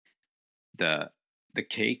the the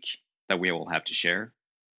cake that we all have to share,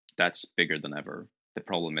 that's bigger than ever. The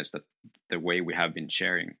problem is that the way we have been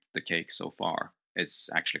sharing the cake so far is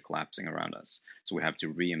actually collapsing around us. So we have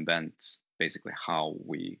to reinvent basically how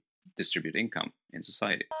we distribute income in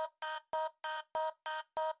society.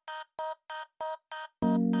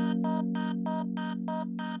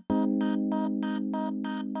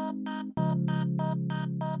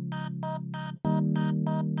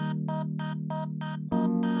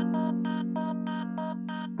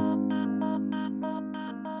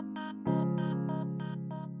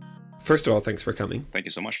 First of all, thanks for coming. Thank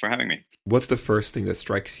you so much for having me. What's the first thing that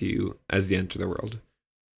strikes you as you enter the world?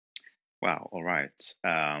 Wow. All right.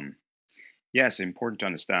 Yes, important to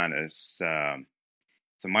understand is so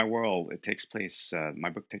my world. It takes place. My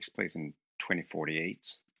book takes place in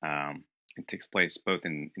 2048. It takes place both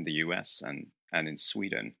in the U.S. and in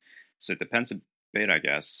Sweden. So it depends a bit, I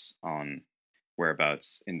guess, on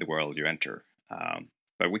whereabouts in the world you enter.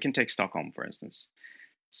 But we can take Stockholm, for instance.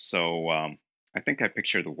 So I think I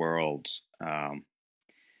picture the world.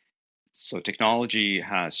 So technology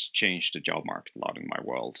has changed the job market a lot in my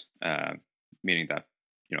world, meaning that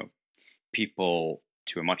you know people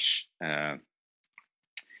to a much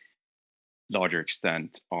larger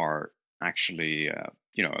extent are actually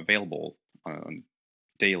available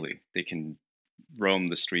daily. They can roam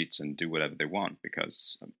the streets and do whatever they want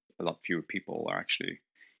because a lot fewer people are actually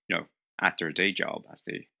at their day job as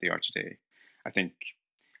they are today. I think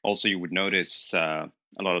also you would notice a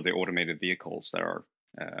lot of the automated vehicles that are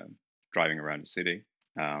driving around the city.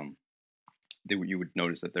 You would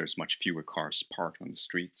notice that there's much fewer cars parked on the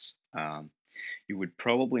streets. You would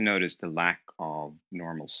probably notice the lack of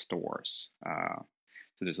normal stores.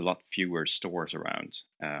 So there's a lot fewer stores around.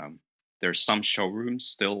 There's some showrooms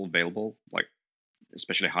still available, like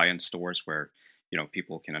especially high-end stores where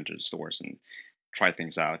people can enter the stores and try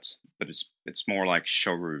things out. But it's more like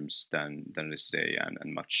showrooms than it is today,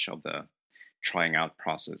 and much of the trying out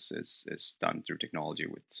process is done through technology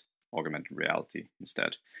with augmented reality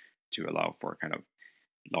instead, to allow for kind of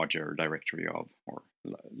larger directory of or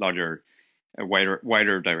larger a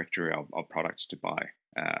wider directory of products to buy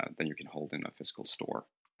than you can hold in a physical store.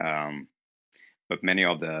 But many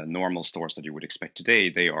of the normal stores that you would expect today,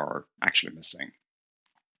 they are actually missing.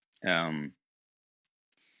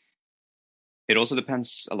 It also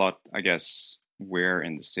depends a lot, I guess, where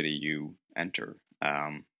in the city you enter.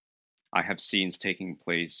 I have scenes taking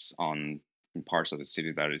place in parts of the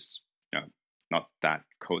city that is not that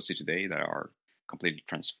cozy today, that are completely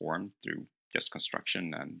transformed through just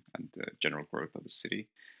construction and the general growth of the city.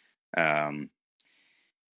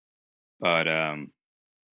 But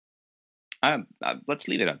let's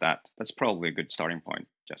leave it at that. That's probably a good starting point.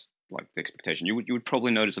 Just like the expectation, you would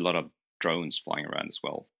probably notice a lot of drones flying around as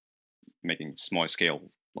well, making small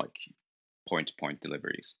scale like point to point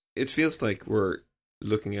deliveries. It feels like we're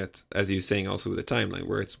looking at, as you're saying, also with the timeline,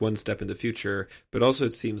 where it's one step in the future, but also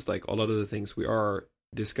it seems like a lot of the things we are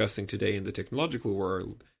discussing today in the technological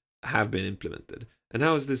world have been implemented. And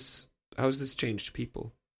how has this changed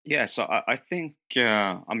people? Yeah, so I think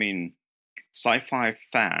I mean, sci-fi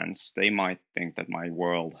fans, they might think that my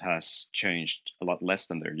world has changed a lot less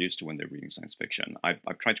than they're used to when they're reading science fiction.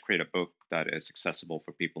 I've tried to create a book that is accessible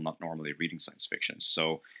for people not normally reading science fiction.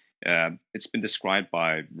 So it's been described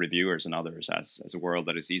by reviewers and others as a world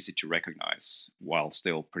that is easy to recognize while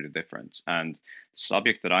still pretty different. And the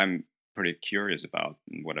subject that I'm pretty curious about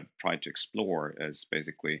and what I've tried to explore is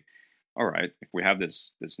basically, all right, if we have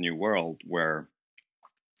this new world where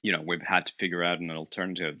we've had to figure out an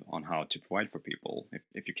alternative on how to provide for people.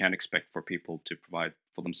 If you can't expect for people to provide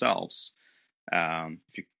for themselves,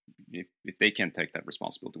 if they can't take that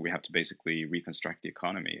responsibility, we have to basically reconstruct the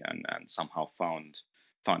economy and somehow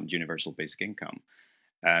fund universal basic income.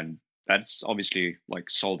 And that's obviously like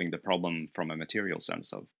solving the problem from a material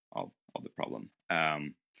sense of the problem.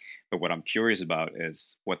 But what I'm curious about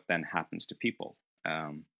is what then happens to people.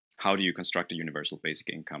 How do you construct a universal basic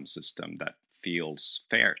income system that feels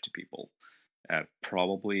fair to people?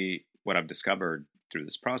 Probably what I've discovered through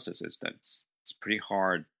this process is that it's pretty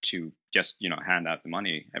hard to just hand out the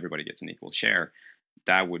money, everybody gets an equal share.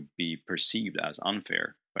 That would be perceived as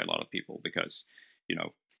unfair by a lot of people because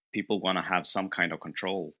people want to have some kind of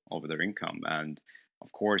control over their income. And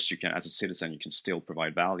of course, you can, as a citizen, you can still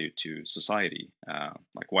provide value to society.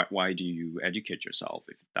 Like why do you educate yourself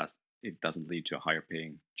if it doesn't lead to a higher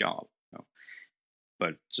paying job?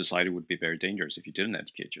 But society would be very dangerous if you didn't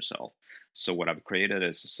educate yourself. So what I've created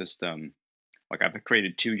is a system. Like I've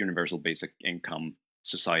created two universal basic income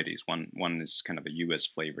societies. One is kind of a US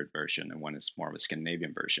flavored version, and one is more of a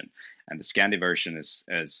Scandinavian version. And the Scandi version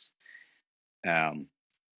is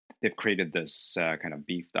they've created this kind of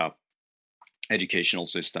beefed up educational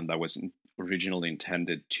system that was originally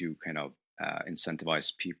intended to kind of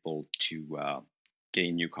incentivize people to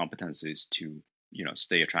gain new competencies to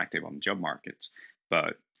stay attractive on the job market.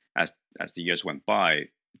 But as the years went by,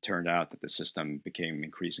 it turned out that the system became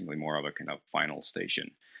increasingly more of a kind of final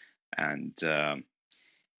station. And the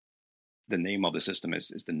name of the system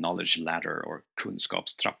is the knowledge ladder, or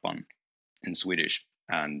kunskapstrappan in Swedish.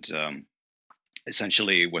 And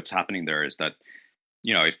essentially what's happening there is that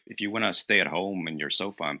if you want to stay at home in your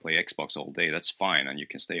sofa and play Xbox all day, that's fine, and you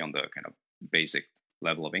can stay on the kind of basic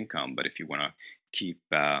level of income. But if you want to keep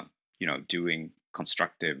doing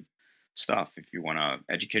constructive stuff, if you want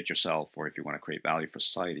to educate yourself, or if you want to create value for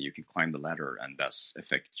society, you can climb the ladder and thus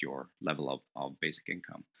affect your level of basic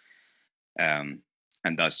income,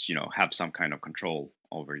 and thus have some kind of control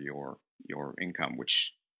over your income,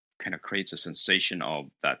 which kind of creates a sensation of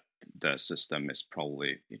that the system is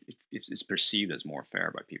probably it's perceived as more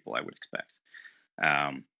fair by people, I would expect.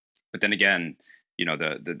 But then again,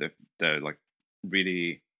 the like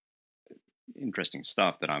really interesting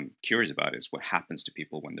stuff that I'm curious about is what happens to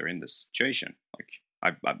people when they're in this situation.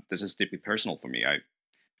 Like this is deeply personal for me.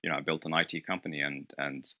 I built an IT company, and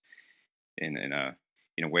in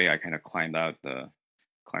a way I kind of climbed out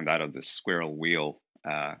of the squirrel wheel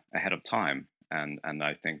ahead of time, and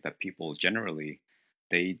I think that people generally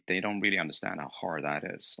they don't really understand how hard that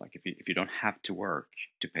is. Like if you don't have to work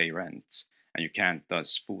to pay rent, and you can't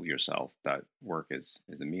thus fool yourself that work is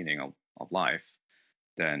the meaning of life,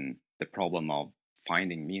 then the problem of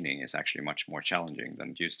finding meaning is actually much more challenging than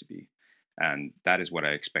it used to be. And that is what I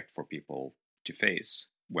expect for people to face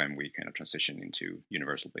when we kind of transition into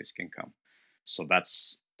universal basic income. So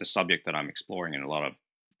that's the subject that I'm exploring in a lot of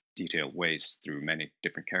detailed ways through many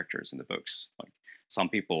different characters in the books. Like some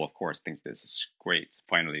people, of course, think this is great.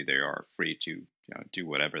 Finally, they are free to do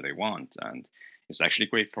whatever they want, and it's actually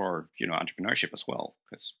great for entrepreneurship as well,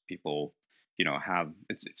 because people have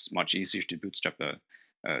it's much easier to bootstrap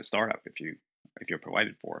a startup if you're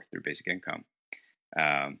provided for through basic income.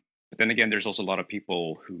 But then again, there's also a lot of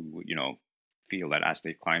people who feel that as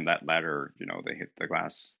they climb that ladder, they hit the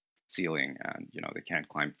glass ceiling, and they can't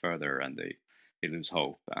climb further, and they lose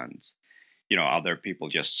hope, and other people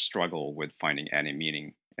just struggle with finding any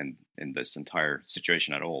meaning in this entire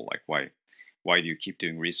situation at all. Like why do you keep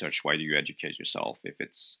doing research? Why do you educate yourself if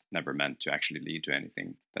it's never meant to actually lead to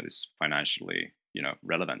anything that is financially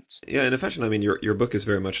relevant? Yeah, in a fashion, I mean, your book is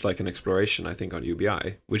very much like an exploration, I think, on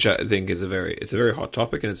UBI, which I think is it's a very hot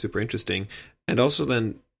topic, and it's super interesting. And also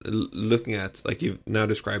then looking at, like, you've now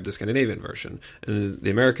described the Scandinavian version, and the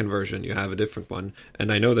American version, you have a different one.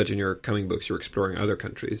 And I know that in your coming books, you're exploring other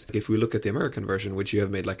countries. If we look at the American version, which you have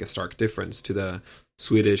made like a stark difference to the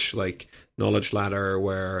Swedish, like, knowledge ladder,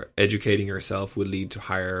 where educating yourself would lead to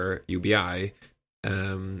higher UBI,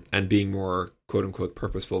 and being more quote unquote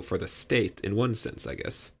purposeful for the state in one sense, I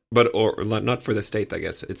guess, but or not for the state, I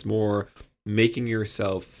guess. It's more making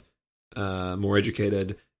yourself more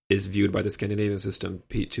educated is viewed by the Scandinavian system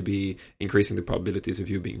to be increasing the probabilities of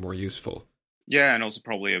you being more useful. Yeah, and also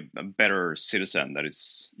probably a better citizen that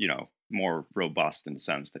is more robust in the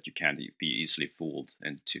sense that you can't be easily fooled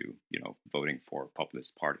into voting for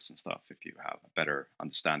populist parties and stuff if you have a better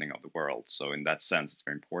understanding of the world. So in that sense, it's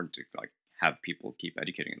very important to have people keep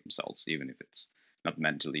educating themselves, even if it's not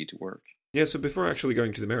meant to lead to work. Yeah. So before actually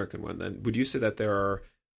going to the American one, then would you say that there are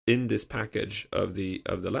in this package of the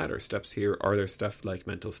ladder steps here, are there stuff like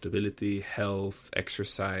mental stability, health,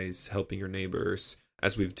 exercise, helping your neighbors,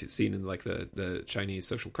 as we've seen in like the Chinese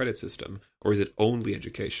social credit system, or is it only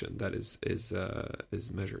education that is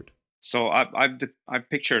measured? So I've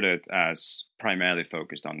pictured it as primarily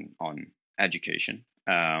focused on education.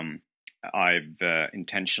 I've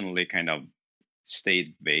intentionally kind of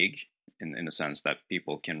stayed vague in the sense that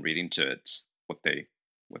people can read into it what they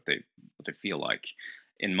feel like.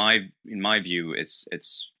 In my view,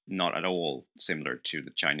 it's not at all similar to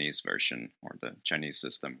the Chinese version or the Chinese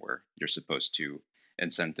system, where you're supposed to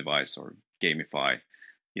incentivize or gamify,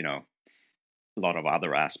 a lot of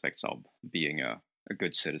other aspects of being a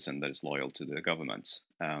good citizen that is loyal to the government.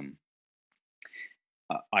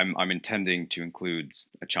 I'm intending to include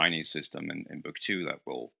a Chinese system in book 2 that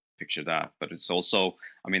will picture that, but it's also,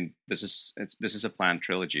 I mean, this is a planned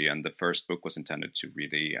trilogy, and the first book was intended to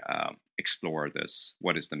really explore this.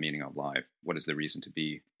 What is the meaning of life? What is the reason to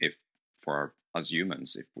be? If for us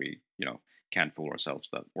humans, if we can't fool ourselves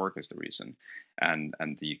that work is the reason, and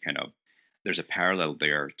the kind of there's a parallel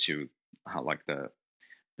there to how like the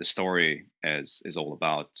story is all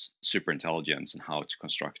about super intelligence and how to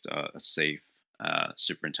construct a safe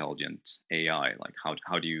super intelligent AI. Like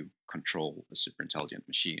how do you control a super intelligent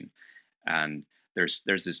machine? And there's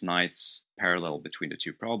this nice parallel between the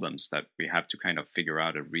two problems, that we have to kind of figure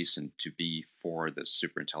out a reason to be for the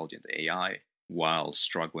super intelligent AI while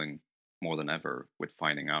struggling more than ever with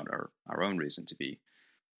finding out our own reason to be.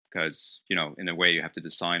 Because, in a way, you have to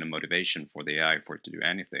design a motivation for the AI for it to do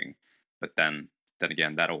anything. But then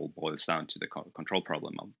again, that all boils down to the control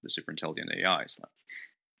problem of the super intelligent AIs.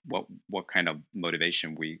 Like, what kind of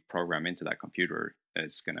motivation we program into that computer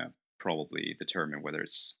is going to probably determine whether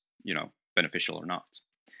it's beneficial or not.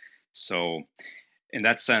 So in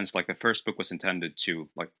that sense, like, the first book was intended to,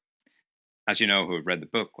 like, as you know, who read the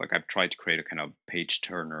book, like, I've tried to create a kind of page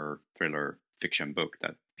turner thriller fiction book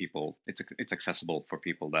that it's accessible for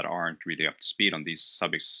people that aren't really up to speed on these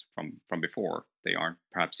subjects from before. They aren't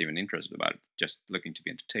perhaps even interested about it, just looking to be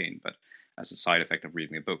entertained. But as a side effect of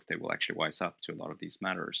reading a book, they will actually wise up to a lot of these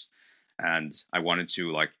matters. And I wanted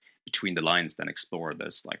to, like, between the lines, then explore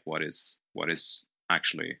this, like, what is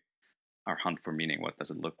actually our hunt for meaning? What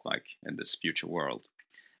does it look like in this future world?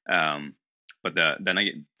 But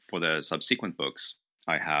for the subsequent books,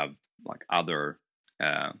 I have, like, other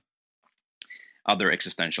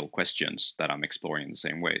existential questions that I'm exploring in the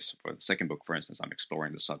same way. So for the second book, for instance, I'm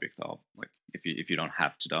exploring the subject of, like, if you don't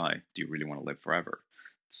have to die, do you really want to live forever?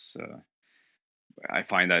 I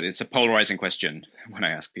find that it's a polarizing question when I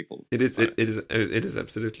ask people. It is. It is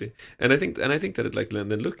absolutely. And I think that it, like, then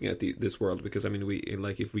looking at this world, because I mean,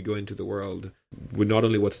 if we go into the world with not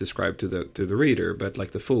only what's described to the reader, but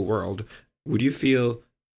like the full world, would you feel,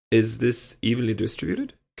 is this evenly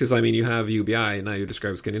distributed? Because I mean, you have UBI, and now you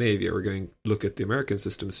describe Scandinavia. We're going to look at the American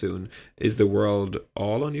system soon. Is the world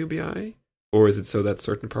all on UBI, or is it so that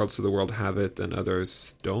certain parts of the world have it and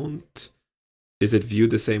others don't? Is it viewed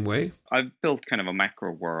the same way? I've built kind of a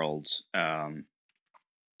macro world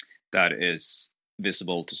that is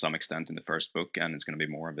visible to some extent in the first book, and it's going to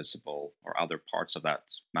be more visible, or other parts of that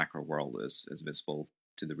macro world is visible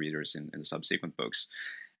to the readers in the subsequent books.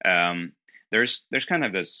 There's kind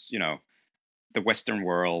of this, the Western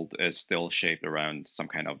world is still shaped around some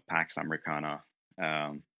kind of Pax Americana,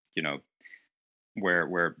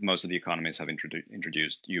 where most of the economies have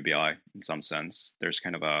introduced UBI in some sense. There's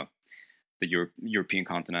kind of the European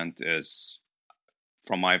continent is,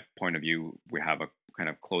 from my point of view, we have a kind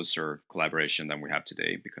of closer collaboration than we have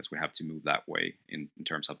today, because we have to move that way in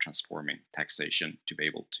terms of transforming taxation to be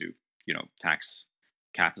able to, tax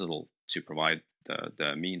capital to provide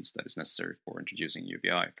the means that is necessary for introducing UBI,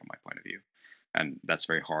 from my point of view. And that's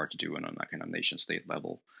very hard to do on a kind of nation state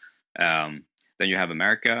level. Then you have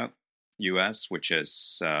America, US, which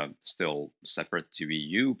is still separate to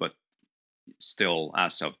EU, but still,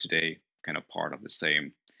 as of today, kind of part of the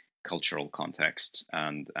same cultural context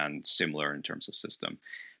and similar in terms of system.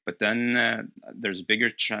 But then there's bigger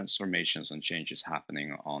transformations and changes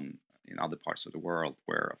happening in other parts of the world,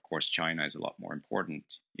 where, of course, China is a lot more important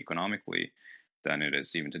economically than it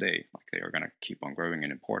is even today. Like, they are going to keep on growing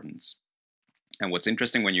in importance. And what's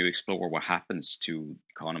interesting when you explore what happens to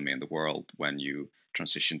economy in the world when you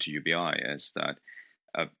transition to UBI is that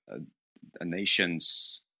a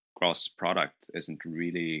nation's gross product isn't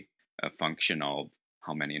really a function of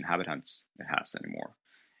how many inhabitants it has anymore.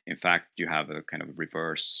 In fact, you have a kind of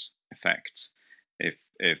reverse effect.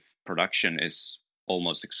 If production is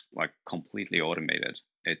almost like completely automated,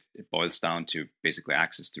 it boils down to basically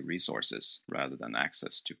access to resources rather than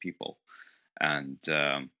access to people. And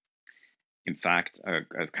in fact,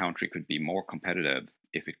 a country could be more competitive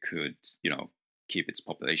if it could, keep its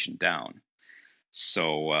population down.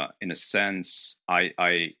 So, in a sense,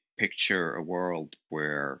 I picture a world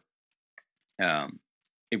where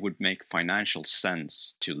it would make financial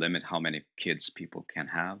sense to limit how many kids people can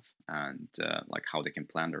have, and like how they can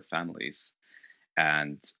plan their families.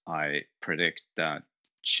 And I predict that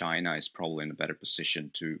China is probably in a better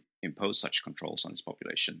position to impose such controls on its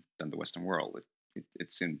population than the Western world.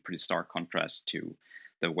 It's in pretty stark contrast to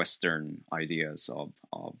the Western ideas of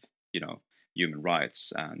human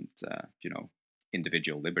rights and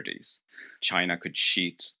individual liberties. China could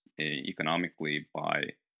cheat economically by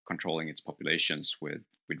controlling its populations with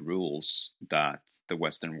rules that the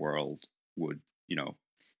Western world would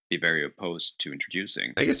be very opposed to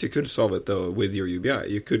introducing. I guess you could solve it, though, with your UBI.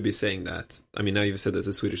 You could be saying that. I mean, now you've said that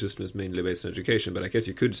the Swedish system is mainly based on education, but I guess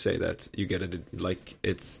you could say that you get it, like,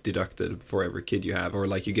 it's deducted for every kid you have, or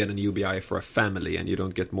like you get an UBI for a family and you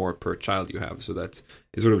don't get more per child you have. So that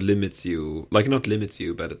it sort of limits you, like, not limits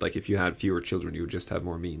you, but like if you had fewer children, you would just have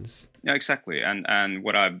more means. Yeah, exactly. And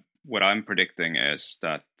what I'm predicting is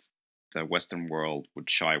that the Western world would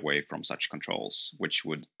shy away from such controls, which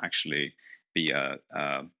would actually be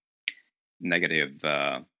negative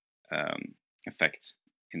effect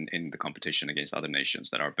in the competition against other nations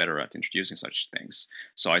that are better at introducing such things.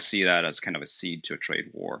 So I see that as kind of a seed to a trade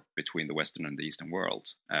war between the Western and the Eastern world,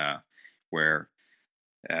 where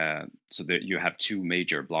so that you have two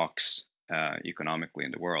major blocks economically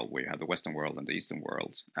in the world, where you have the Western world and the Eastern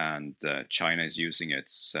world, and China is using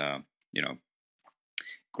its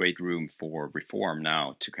great room for reform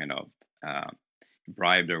now to kind of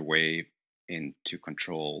bribe their way into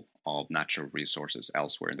control of natural resources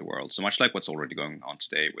elsewhere in the world. So much like what's already going on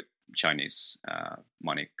today with Chinese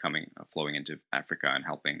money flowing into Africa and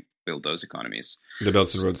helping build those economies. The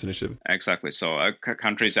Belt and Roads Initiative. Exactly. So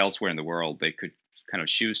countries elsewhere in the world, they could kind of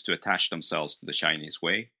choose to attach themselves to the Chinese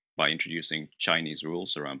way by introducing Chinese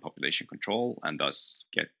rules around population control, and thus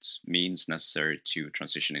get means necessary to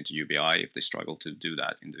transition into UBI if they struggle to do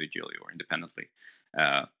that individually or independently.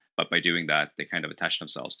 But by doing that, they kind of attach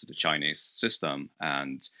themselves to the Chinese system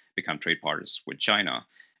and become trade partners with China.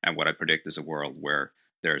 And what I predict is a world where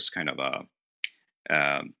there's kind of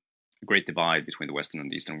a great divide between the Western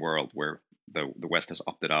and the Eastern world, where the West has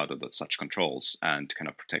opted out of such controls, and to kind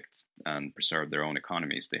of protect and preserve their own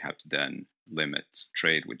economies, they have to then limit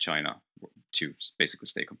trade with China to basically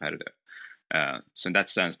stay competitive. So in that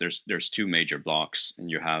sense, there's two major blocks,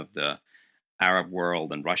 and you have the Arab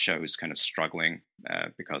world and Russia, who's kind of struggling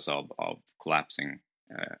because of collapsing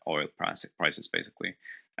oil prices, basically,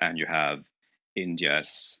 and you have India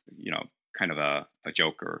as kind of a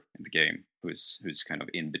joker in the game, who's kind of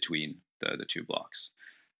in between the two blocks.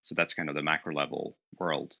 So that's kind of the macro level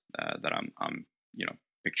world that I'm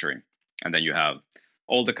picturing, and then you have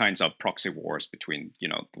all the kinds of proxy wars between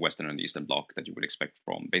the Western and the Eastern bloc that you would expect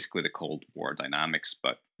from basically the Cold War dynamics,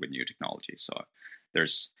 but with new technology. So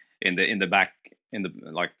there's in the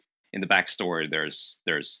backstory,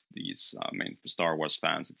 there's these. I mean, for Star Wars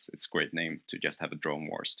fans, it's a great name to just have a drone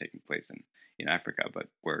wars taking place in Africa, but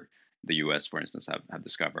where the U.S., for instance, have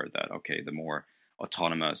discovered that the more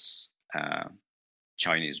autonomous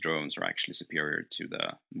Chinese drones are actually superior to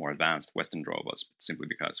the more advanced Western robots, simply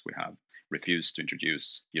because we have refused to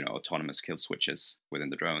introduce autonomous kill switches within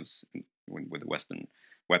the drones. With the Western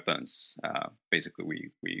weapons,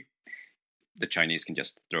 basically the Chinese can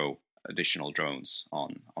just throw additional drones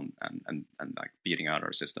on and like beating out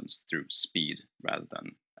our systems through speed rather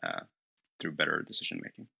than through better decision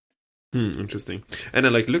making. Interesting. And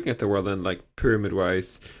then, like, looking at the world, then, like, pyramid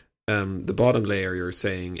wise, the bottom layer you're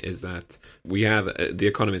saying is that we have the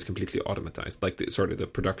economy is completely automatized, like the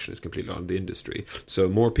production is completely on the industry. So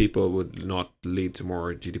more people would not lead to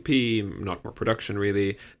more GDP, not more production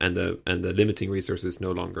really, and the limiting resources is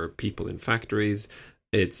no longer people in factories.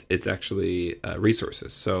 It's actually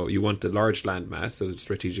resources. So you want a large land mass, so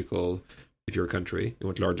strategical. If you're a country, you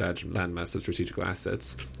want large land mass of strategical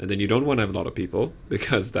assets, and then you don't want to have a lot of people,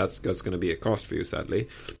 because that's going to be a cost for you, sadly.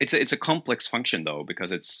 It's a complex function though,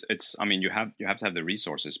 because it's I mean, you have to have the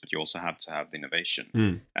resources, but you also have to have the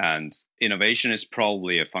innovation. And innovation is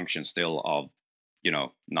probably a function still of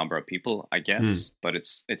number of people, I guess, but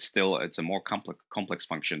it's a more complex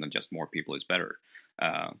function than just more people is better.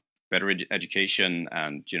 Better education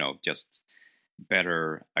and just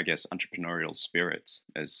better, I guess, entrepreneurial spirit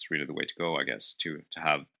is really the way to go, I guess, to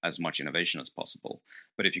have as much innovation as possible.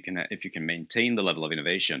 But if you can maintain the level of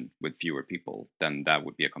innovation with fewer people, then that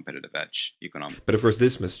would be a competitive edge economically. But of course,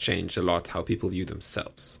 this must change a lot how people view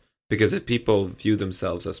themselves, because if people view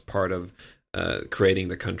themselves as part of creating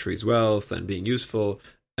the country's wealth and being useful,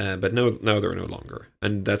 but now they're no longer.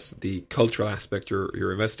 And that's the cultural aspect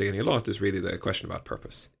you're investigating a lot, is really the question about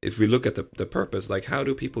purpose. If we look at the purpose, like, how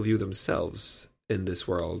do people view themselves in this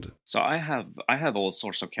world? So I have all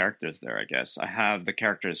sorts of characters there, I guess. I have the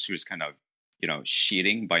characters who's kind of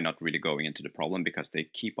cheating by not really going into the problem, because they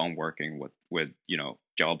keep on working with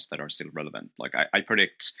jobs that are still relevant. Like I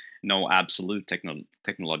predict no absolute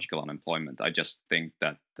technological unemployment. I just think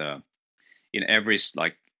that in every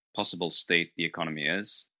possible state the economy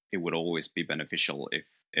is, it would always be beneficial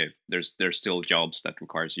if there's still jobs that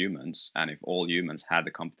requires humans, and if all humans had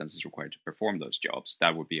the competencies required to perform those jobs,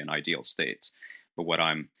 that would be an ideal state. But what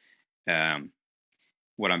I'm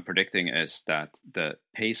predicting is that the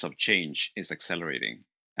pace of change is accelerating,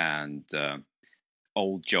 and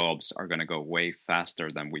old jobs are going to go way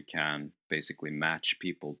faster than we can basically match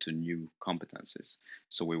people to new competencies.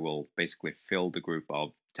 So we will basically fill the group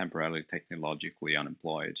of temporarily technologically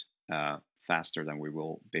unemployed faster than we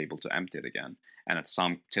will be able to empty it again. And at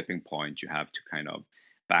some tipping point, you have to kind of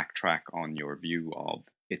backtrack on your view of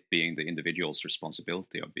it being the individual's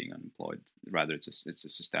responsibility of being unemployed. Rather, it's a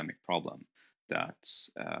systemic problem that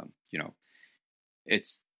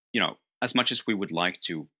it's as much as we would like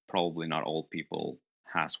to, probably not all people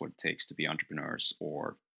has what it takes to be entrepreneurs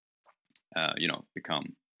or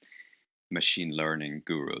become machine learning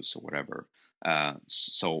gurus or whatever.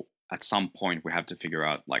 So at some point we have to figure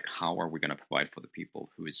out like how are we going to provide for the people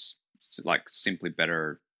who is like simply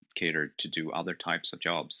better catered to do other types of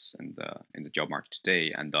jobs in the job market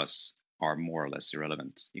today, and thus are more or less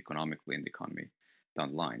irrelevant economically in the economy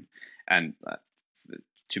down the line. And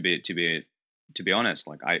to be honest,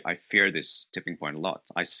 like I fear this tipping point a lot.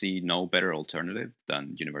 I see no better alternative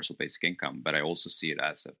than universal basic income, but I also see it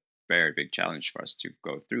as a very big challenge for us to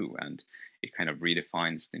go through, and it kind of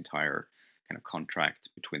redefines the entire kind of contract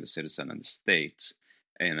between the citizen and the state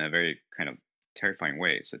in a very kind of terrifying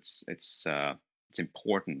way. So it's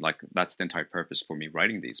important. Like that's the entire purpose for me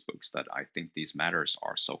writing these books. That I think these matters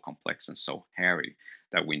are so complex and so hairy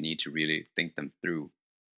that we need to really think them through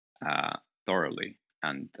thoroughly.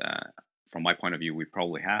 And from my point of view, we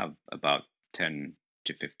probably have about 10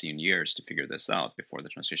 to 15 years to figure this out before the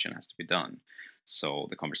transition has to be done. So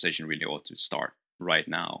the conversation really ought to start right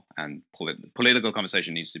now, and political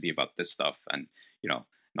conversation needs to be about this stuff, and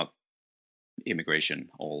not immigration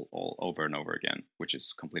all over and over again, which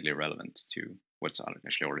is completely irrelevant to what's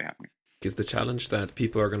actually already happening. Is the challenge that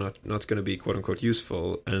people are not going to be quote unquote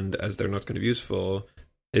useful, and as they're not going to be useful,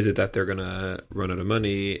 is it that they're going to run out of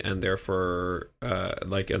money and therefore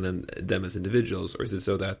and then them as individuals, or is it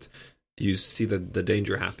so that you see the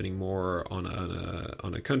danger happening more on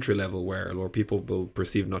a country level where people will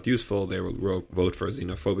perceive not useful, they will vote for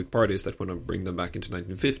xenophobic parties that want to bring them back into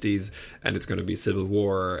 1950s, and it's going to be civil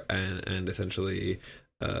war and essentially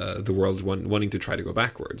the world wanting to try to go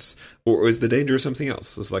backwards? Or is the danger something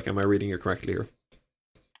else? It's like, am I reading it correctly here?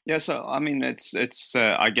 Yeah, so I mean, it's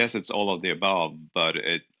I guess it's all of the above, but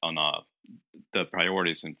the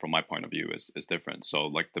priorities, and from my point of view, is different. So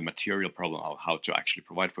like the material problem of how to actually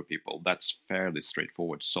provide for people, that's fairly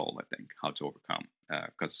straightforward to solve. I think how to overcome,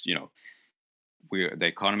 because the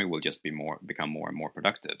economy will just become more and more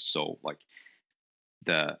productive. So like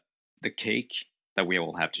the cake that we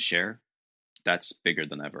all have to share, that's bigger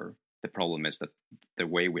than ever. The problem is that the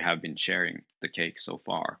way we have been sharing the cake so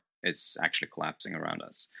far is actually collapsing around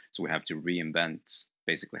us. So we have to reinvent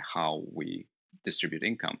basically how we distribute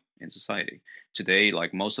income in society. Today,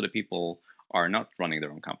 like most of the people are not running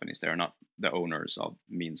their own companies. They are not the owners of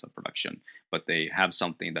means of production, but they have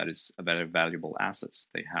something that is a very valuable assets.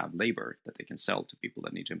 They have labor that they can sell to people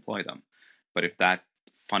that need to employ them. But if that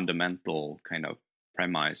fundamental kind of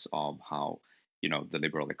premise of how the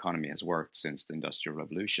liberal economy has worked since the Industrial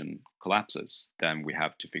Revolution collapses, then we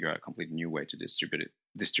have to figure out a completely new way to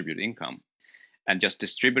distribute income. And just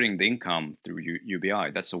distributing the income through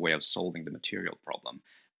UBI, that's a way of solving the material problem.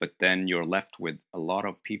 But then you're left with a lot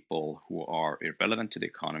of people who are irrelevant to the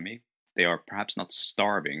economy. They are perhaps not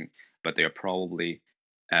starving, but they are probably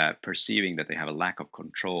perceiving that they have a lack of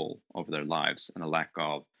control over their lives and a lack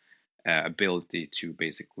of ability to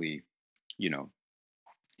basically,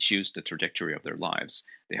 choose the trajectory of their lives.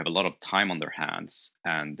 They have a lot of time on their hands,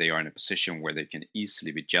 and they are in a position where they can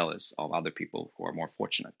easily be jealous of other people who are more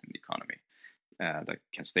fortunate in the economy that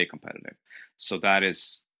can stay competitive. So that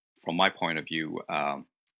is, from my point of view,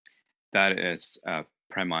 that is a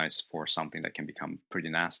premise for something that can become pretty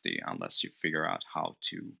nasty unless you figure out how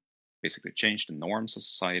to basically change the norms of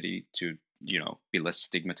society to, be less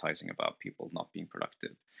stigmatizing about people not being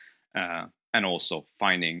productive, and also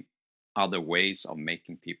finding other ways of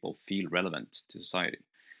making people feel relevant to society.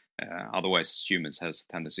 Otherwise, humans has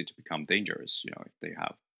a tendency to become dangerous. If they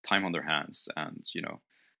have time on their hands and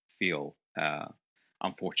feel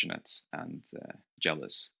unfortunate and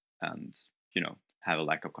jealous and have a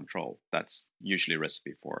lack of control, that's usually a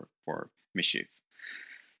recipe for mischief.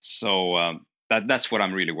 So that's what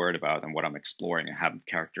I'm really worried about and what I'm exploring, and have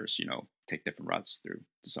characters take different routes through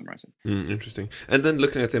to summarize it. Interesting. And then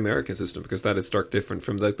looking at the American system, because that is stark different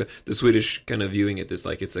from the Swedish kind of viewing it is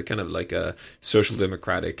like it's a kind of like a social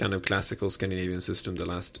democratic kind of classical Scandinavian system the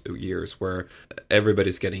last years where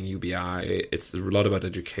everybody's getting UBI. It's a lot about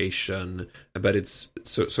education, but it's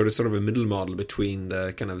sort of a middle model between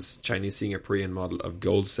the kind of Chinese Singaporean model of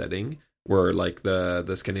goal setting, where like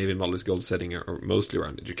the Scandinavian model is goal setting are mostly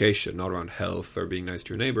around education, not around health or being nice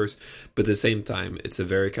to your neighbors. But at the same time, it's a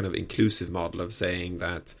very kind of inclusive model of saying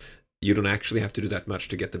that you don't actually have to do that much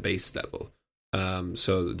to get the base level.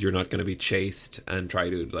 So you're not going to be chased and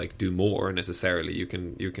try to like do more necessarily. You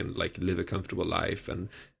can like live a comfortable life and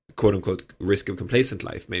quote unquote risk of complacent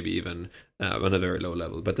life, maybe even on a very low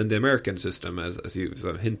level. But then the American system, as you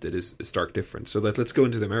sort of hinted, is stark different. So let's go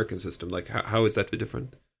into the American system. Like how is that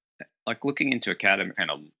different? Like looking into academic kind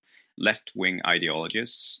of left-wing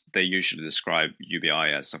ideologies, they usually describe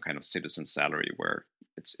UBI as some kind of citizen salary where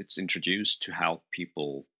it's introduced to help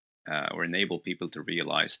people or enable people to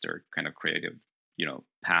realize their kind of creative,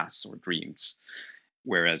 paths or dreams.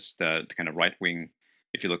 Whereas the kind of right wing,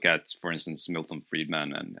 if you look at, for instance, Milton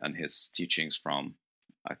Friedman and his teachings from,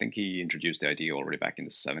 I think he introduced the idea already back in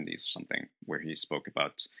the 70s or something, where he spoke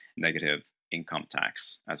about negative income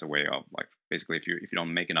tax as a way of, like, basically if you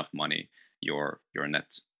don't make enough money, your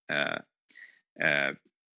net uh, uh,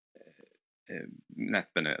 net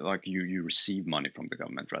like you receive money from the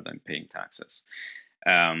government rather than paying taxes.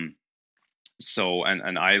 Um, so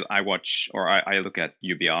I watch, or I look at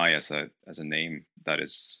UBI as a name that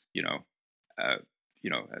is, uh,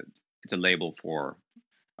 it's a label for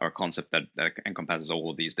our concept that encompasses all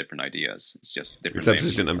of these different ideas. It's just It's different names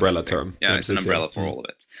absolutely for an different umbrella things. term. Yeah, it's an Absolutely. umbrella for all of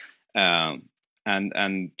it.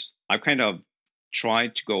 And I've kind of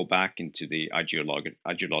tried to go back into the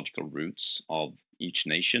ideological roots of each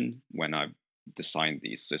nation when I've designed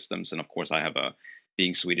these systems. And of course,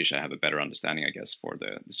 being Swedish, I have a better understanding, I guess, for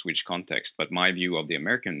the Swedish context. But my view of the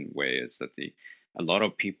American way is that a lot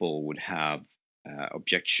of people would have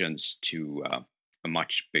objections to a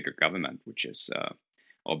much bigger government, which is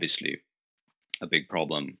obviously a big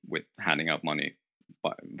problem with handing out money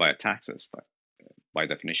via taxes. By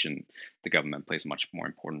definition, the government plays a much more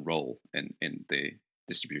important role in the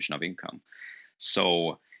distribution of income.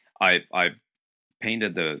 So I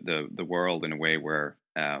painted the world in a way where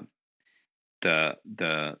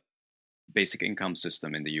the basic income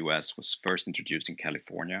system in the US was first introduced in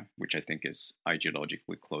California, which I think is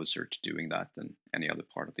ideologically closer to doing that than any other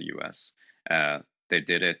part of the US. They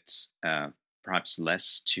did it perhaps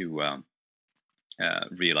less to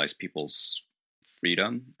realize people's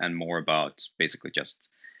freedom and more about basically just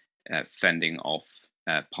fending off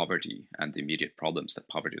poverty and the immediate problems that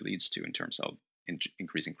poverty leads to in terms of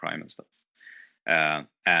increasing crime and stuff.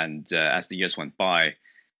 And as the years went by,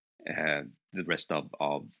 the rest of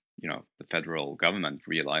the federal government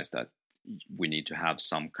realized that we need to have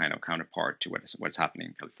some kind of counterpart to what's happening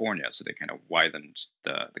in California. So they kind of widened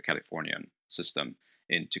the Californian system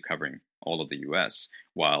into covering all of the U.S.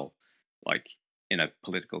 while, like, in a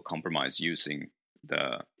political compromise, using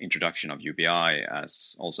the introduction of UBI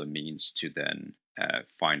as also a means to then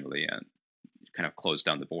finally kind of close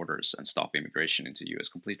down the borders and stop immigration into the U.S.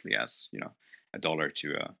 completely, as a dollar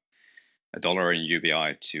in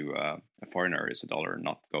UBI to a foreigner is a dollar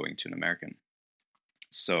not going to an American.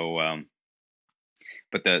 So,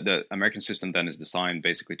 but the American system then is designed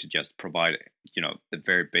basically to just provide, the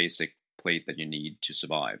very basic plate that you need to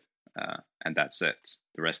survive, and that's it.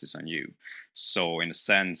 The rest is on you. So, in a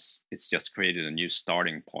sense, it's just created a new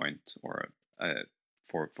starting point, or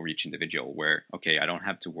for each individual, where, okay, I don't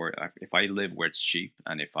have to worry if I live where it's cheap,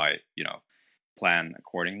 and if I plan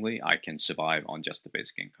accordingly, I can survive on just the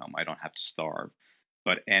basic income. I don't have to starve.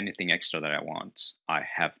 But anything extra that I want, I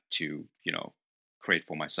have to, create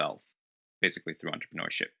for myself, basically through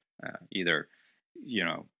entrepreneurship. Either,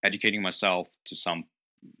 educating myself to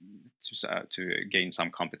gain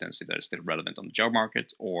some competency that is still relevant on the job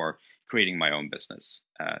market, or creating my own business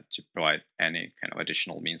to provide any kind of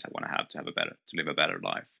additional means I want to live a better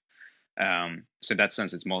life. So in that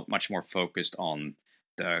sense, it's much more focused on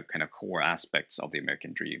the kind of core aspects of the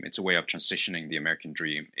American dream. It's a way of transitioning the American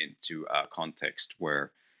dream into a context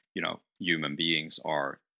where, human beings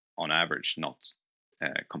are, on average, not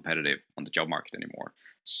competitive on the job market anymore.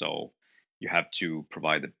 So you have to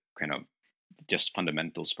provide the kind of just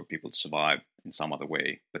fundamentals for people to survive in some other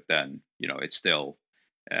way. But then, it's still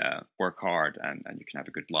work hard and you can have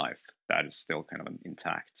a good life. That is still kind of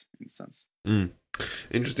intact in a sense.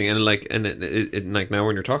 Interesting. And like now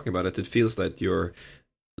when you're talking about it, it feels that your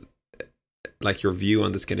view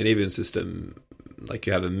on the Scandinavian system, like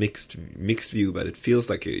you have a mixed view, but it feels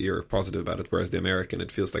like you're positive about it. Whereas the American,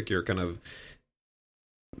 it feels like you're kind of,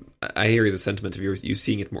 I hear the sentiment of you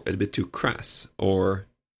seeing it a bit too crass, or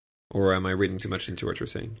am I reading too much into what you're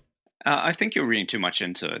saying? I think you're reading too much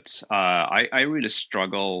into it. I really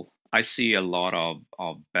struggle. I see a lot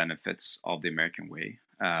of benefits of the American way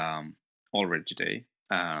already today.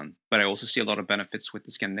 But I also see a lot of benefits with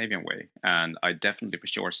the Scandinavian way, and I definitely for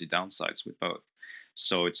sure see downsides with both.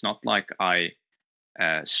 So it's not like I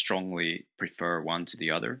strongly prefer one to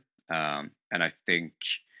the other. And I think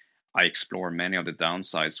I explore many of the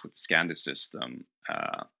downsides with the Scandi system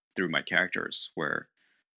through my characters, where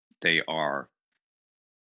they are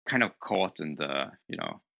kind of caught in the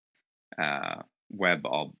web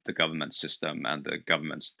of the government system and the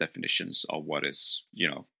government's definitions of what is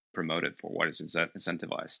promoted, for what is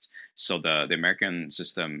incentivized. So the American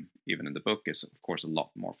system, even in the book, is of course a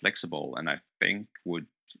lot more flexible, and I think would,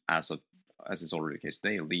 as is already the case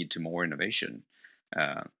today, lead to more innovation.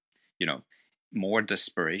 You know, more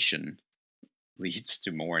desperation leads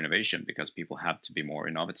to more innovation because people have to be more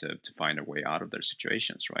innovative to find a way out of their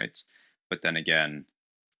situations, right? But then again,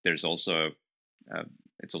 there's also uh,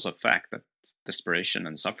 it's also a fact that desperation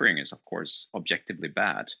and suffering is, of course, objectively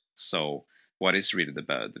bad. So, what is really the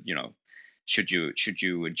bad? Should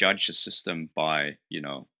you judge a system by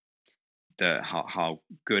the how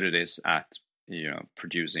good it is at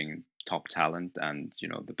producing top talent and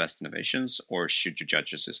the best innovations, or should you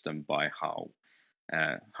judge a system by how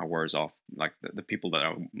worse off, like the people that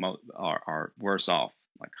are worse off,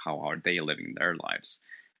 like how are they living their lives?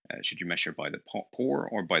 Should you measure by the poor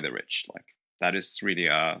or by the rich? Like that is really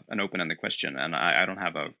an open-ended question, and I don't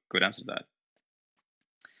have a good answer to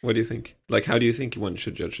What do you think? Like, how do you think one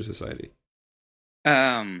should judge a society?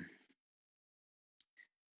 that.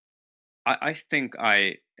 I think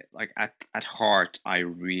I like at heart I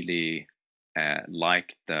really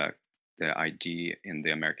like the idea in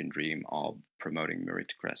the American dream of promoting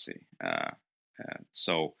meritocracy.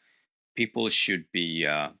 So people should be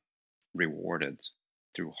rewarded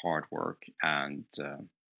through hard work, and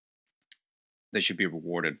they should be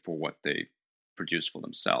rewarded for what they produce for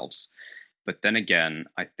themselves. But then again,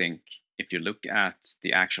 I think if you look at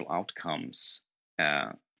the actual outcomes,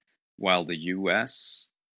 uh, while the US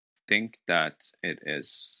think that it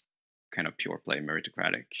is kind of pure play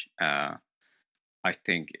meritocratic, I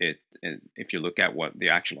think if you look at what the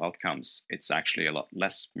actual outcomes, it's actually a lot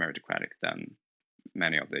less meritocratic than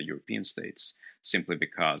many of the European states, simply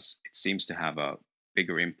because it seems to have a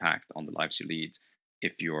bigger impact on the lives you lead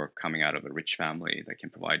if you're coming out of a rich family that can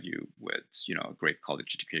provide you with, a great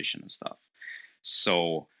college education and stuff.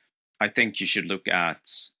 So I think you should look at.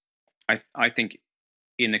 I think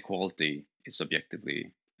inequality is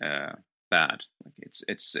objectively uh, bad. Like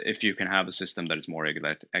it's if you can have a system that is more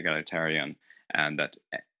egalitarian and that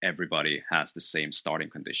everybody has the same starting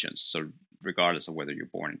conditions. So regardless of whether you're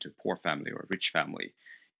born into a poor family or a rich family,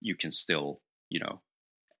 you can still,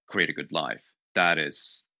 create a good life. That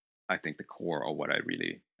is, I think, the core of what I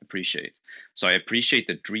really appreciate. So I appreciate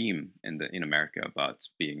the dream in America about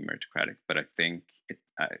being meritocratic, but I think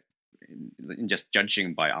in just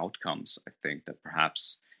judging by outcomes, I think that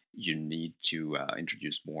perhaps you need to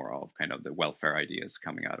introduce more of kind of the welfare ideas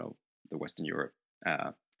coming out of the Western Europe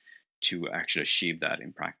uh, to actually achieve that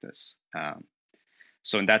in practice.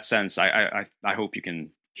 So in that sense, I hope you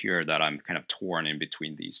can hear that I'm kind of torn in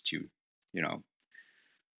between these you know,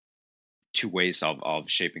 two ways of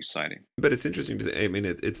shaping society. But it's interesting to. I mean,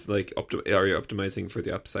 it's like are you optimizing for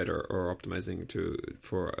the upside, or optimizing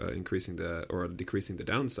for increasing the or decreasing the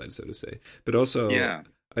downside, so to say? But also, Yeah.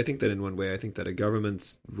 I think that in one way, I think that a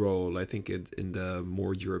government's role, I think it in the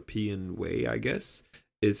more European way, I guess,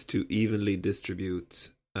 is to evenly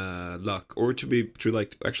distribute luck, or to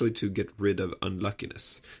like actually to get rid of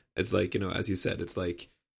unluckiness. It's like, as you said, it's like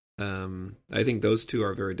I think those two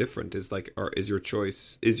are very different. Is like, is your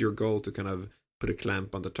choice, is your goal to kind of put a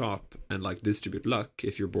clamp on the top and like distribute luck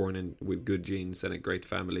if you're born in with good genes and a great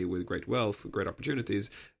family with great wealth, with great opportunities?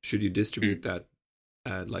 Should you distribute Mm.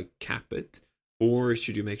 that, like cap it, or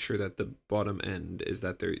should you make sure that the bottom end is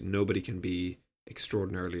that nobody can be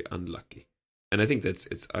extraordinarily unlucky? And I think it's.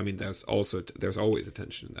 I mean, there's always a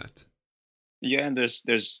tension in that. Yeah, and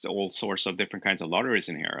there's all sorts of different kinds of lotteries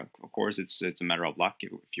in here. Of course, it's a matter of luck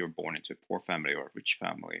if you're born into a poor family or a rich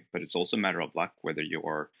family, but it's also a matter of luck whether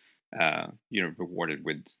you're rewarded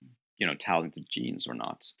with talented genes or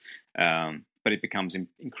not. But it becomes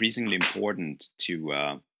increasingly important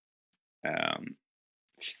to um,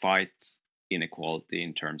 fight inequality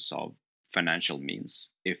in terms of financial means.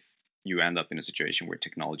 If you end up in a situation where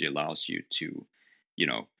technology allows you to,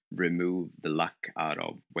 remove the luck out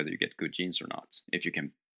of whether you get good genes or not, if you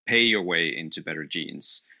can pay your way into better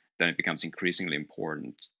genes, then it becomes increasingly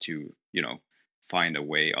important to, find a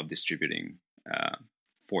way of distributing uh,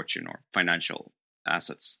 fortune or financial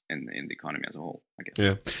assets in the economy as a whole, I guess.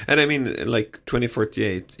 Yeah, and I mean, like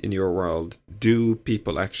 2048 in your world, do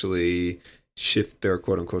people actually shift their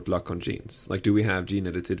quote unquote luck on genes? Like, do we have gene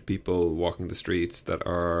edited people walking the streets that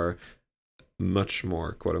are much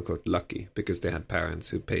more quote unquote lucky because they had parents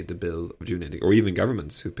who paid the bill of gene editing, or even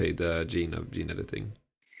governments who paid the gene of gene editing?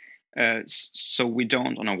 So we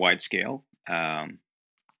don't on a wide scale.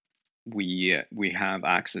 We have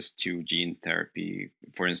access to gene therapy.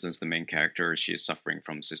 For instance, the main character, she is suffering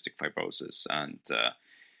from cystic fibrosis, and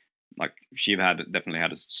like she had definitely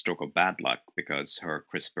had a stroke of bad luck because her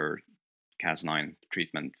CRISPR Cas9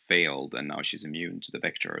 treatment failed, and now she's immune to the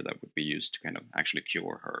vector that would be used to kind of actually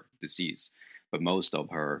cure her disease. But most of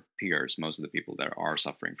her peers, most of the people that are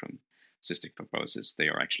suffering from cystic fibrosis, they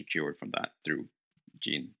are actually cured from that through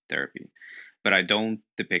gene therapy. but I don't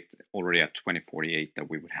depict already at 2048 that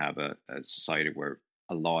we would have a society where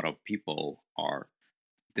a lot of people are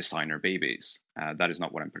designer babies. That is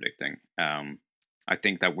not what I'm predicting. I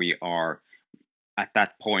think that we are at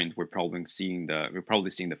that point. We're probably seeing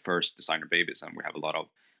the first designer babies, and we have a lot of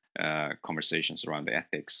conversations around the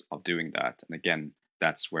ethics of doing that. And again,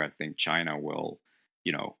 that's where I think China will,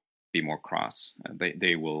 be more cross.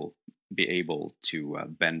 They will be able to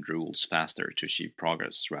bend rules faster to achieve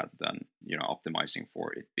progress rather than optimizing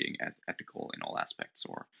for it being ethical in all aspects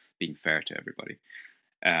or being fair to everybody.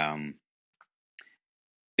 Um,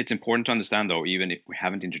 it's important to understand, though, even if we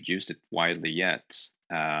haven't introduced it widely yet,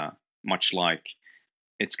 much like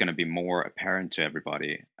it's going to be more apparent to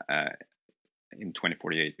everybody in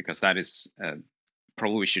 2048, because that is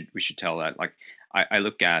probably we should tell that. Like I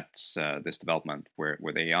look at this development where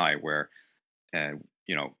with AI, where uh,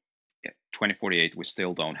 you know 2048 we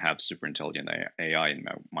still don't have super intelligent AI in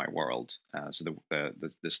my world. So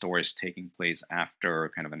the story is taking place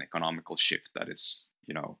after kind of an economical shift that is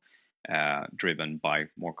driven by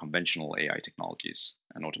more conventional AI technologies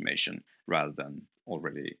and automation rather than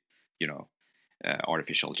already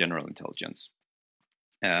artificial general intelligence.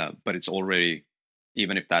 But it's already,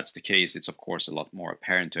 even if that's the case, it's of course a lot more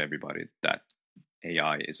apparent to everybody that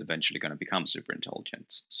AI is eventually going to become super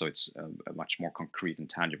intelligent. So it's a much more concrete and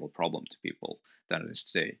tangible problem to people than it is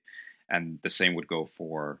today. And the same would go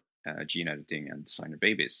for gene editing and designer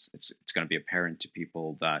babies. It's going to be apparent to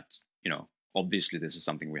people that obviously this is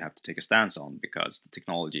something we have to take a stance on because the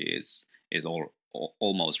technology is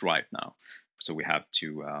almost ripe now. So we have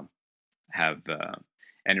to have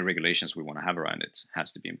any regulations we want to have around it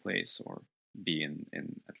has to be in place or be in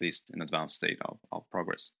at least an advanced state of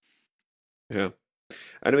progress. Yeah.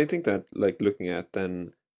 And I think that, like, looking at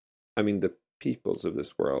then, I mean, the peoples of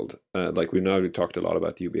this world, like we talked a lot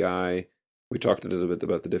about UBI. We talked a little bit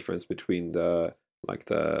about the difference between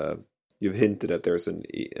you've hinted that there's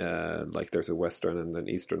there's a Western and an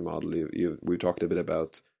Eastern model. We talked a bit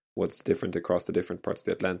about what's different across the different parts of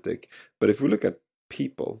the Atlantic. But if we look at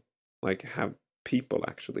people, like, have people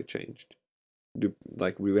actually changed?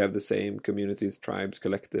 We have the same communities, tribes,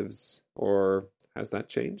 collectives, or has that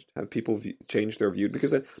changed? Have people changed their view?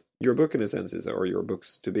 Because your book, in a sense, or your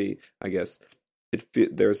books to be, I guess,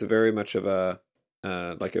 there's a very much of a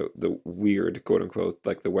the weird, quote unquote,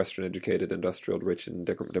 like the Western educated, industrial, rich, and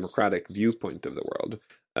democratic viewpoint of the world,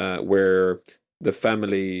 where the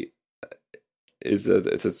family it's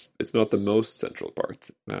not the most central part.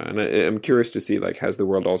 And I'm curious to see, like, has the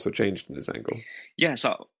world also changed in this angle? Yeah,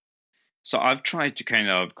 so I've tried to kind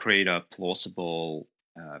of create a plausible,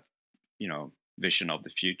 vision of the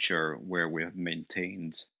future where we have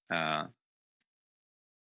maintained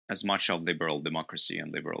as much of liberal democracy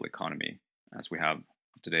and liberal economy as we have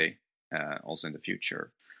today, also in the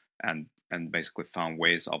future, and basically found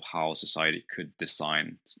ways of how society could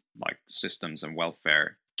design like systems and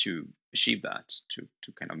welfare to achieve that, to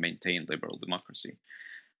kind of maintain liberal democracy.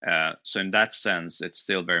 So in that sense, it's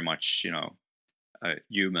still very much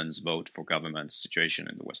humans vote for government situation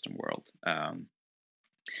in the Western world.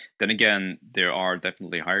 Then again, there are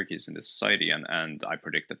definitely hierarchies in the society, and I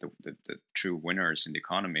predict that the true winners in the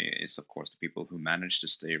economy is, of course, the people who manage to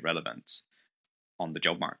stay relevant on the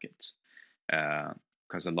job market,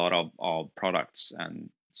 because a lot of products and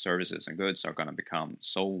services and goods are going to become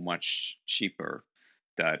so much cheaper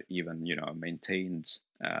that even maintained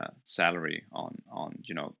salary on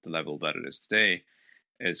the level that it is today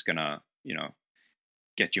is going to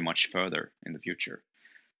get you much further in the future.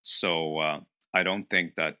 So I don't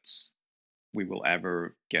think that we will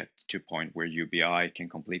ever get to a point where UBI can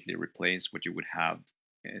completely replace what you would have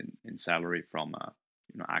in salary from a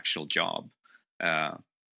actual job.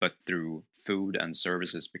 But through food and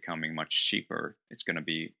services becoming much cheaper, it's going to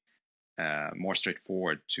be more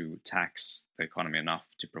straightforward to tax the economy enough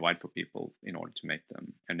to provide for people in order to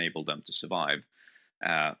enable them to survive.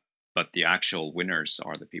 But the actual winners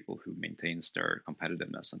are the people who maintains their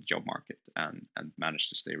competitiveness in the job market and manage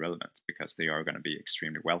to stay relevant, because they are going to be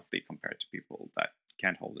extremely wealthy compared to people that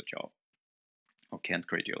can't hold a job or can't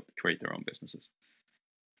create their own businesses.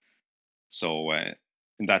 So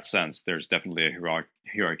in that sense, there's definitely a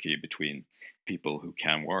hierarchy between people who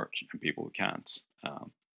can work and people who can't.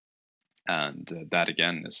 And that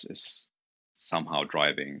again is somehow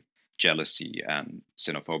driving jealousy and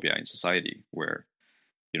xenophobia in society, where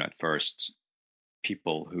at first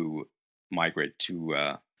people who migrate to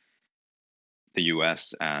the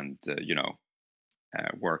US and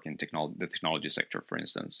work in the technology sector, for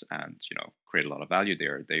instance, and create a lot of value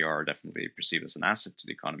there, they are definitely perceived as an asset to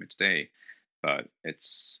the economy today. But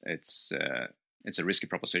it's a risky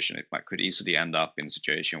proposition. Could easily end up in a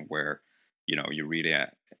situation where you really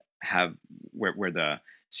have where the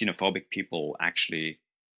xenophobic people actually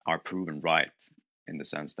are proven right in the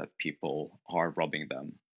sense that people are robbing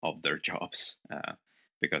them of their jobs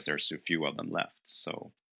because there's so few of them left.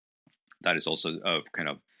 So that is also a kind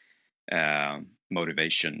of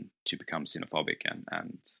motivation to become xenophobic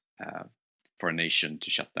and for a nation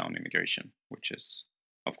to shut down immigration, which is,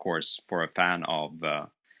 of course, for a fan of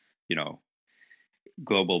you know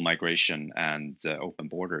global migration and open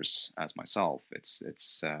borders as myself,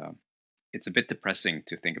 it's a bit depressing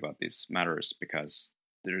to think about these matters because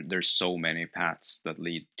there's so many paths that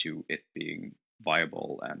lead to it being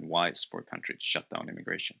viable and wise for a country to shut down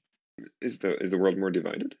immigration. Is the world more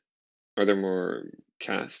divided? Are there more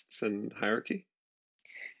castes and hierarchy?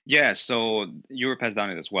 Yeah, so Europe has done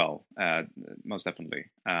it as well, most definitely.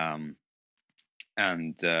 And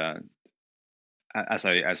as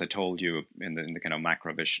I told you in the kind of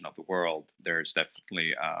macro vision of the world, there's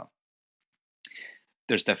definitely a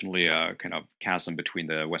kind of chasm between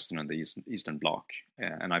the Western and the Eastern Bloc,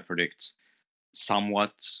 and I predict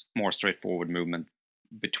somewhat more straightforward movement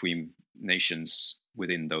between nations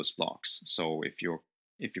within those blocks. So if you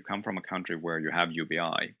come from a country where you have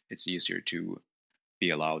UBI, it's easier to be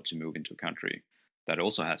allowed to move into a country that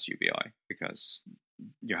also has UBI because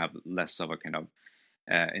you have less of a kind of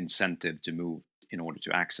incentive to move in order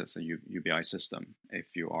to access a UBI system if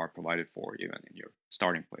you are provided for even in your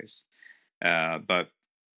starting place. But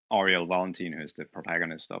Ariel Valentin, who is the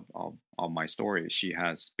protagonist of my story, she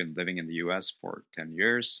has been living in the US for 10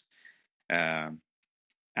 years. And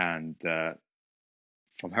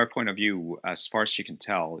from her point of view, as far as she can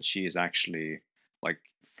tell, she is actually like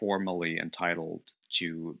formally entitled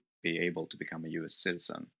to be able to become a US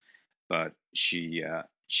citizen. But she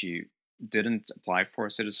didn't apply for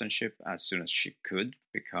citizenship as soon as she could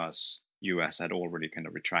because US had already kind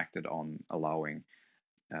of retracted on allowing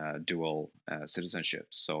dual citizenship.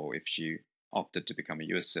 So if she opted to become a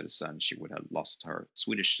US citizen, she would have lost her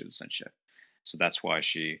Swedish citizenship. So that's why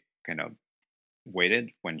she kind of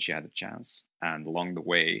waited when she had a chance. And along the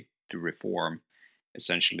way, to reform,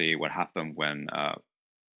 essentially what happened when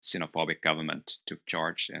xenophobic government took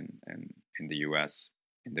charge in the US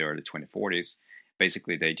in the early 2040s,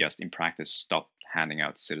 basically they just in practice stopped handing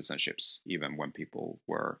out citizenships even when people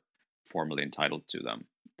were formally entitled to them.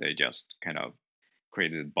 They just kind of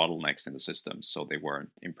created bottlenecks in the system, so they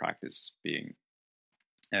weren't in practice being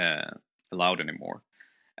allowed anymore.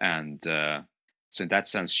 And so in that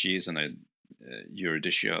sense, she is in a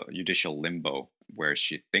judicial limbo where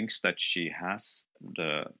she thinks that she's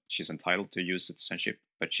entitled to use citizenship,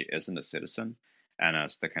 but she isn't a citizen. And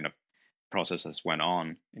as the kind of processes went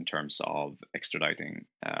on in terms of extraditing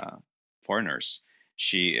foreigners,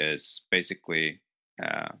 she is basically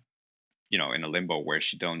in a limbo where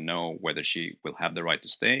she don't know whether she will have the right to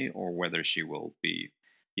stay or whether she will be,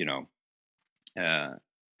 you know, uh,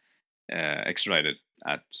 extradited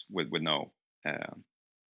with no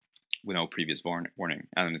previous warning.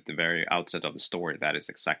 And at the very outset of the story, that is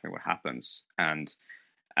exactly what happens. And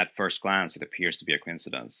at first glance, it appears to be a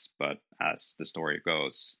coincidence, but as the story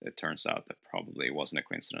goes, it turns out that probably wasn't a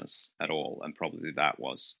coincidence at all, and probably that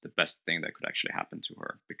was the best thing that could actually happen to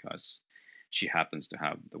her because she happens to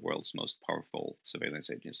have the world's most powerful surveillance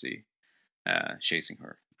agency chasing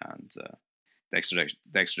her, and the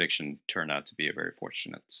extradition turned out to be a very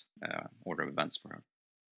fortunate order of events for her.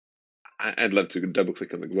 I'd love to double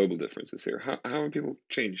click on the global differences here. How have people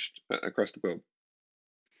changed across the globe?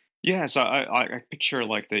 Yeah, so I picture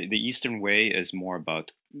like the Eastern way is more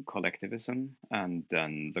about collectivism and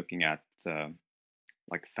then looking at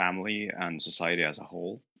like family and society as a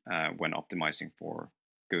whole when optimizing for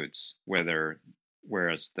goods,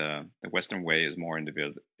 whereas the Western way is more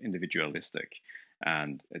individualistic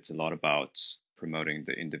and it's a lot about promoting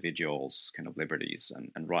the individual's kind of liberties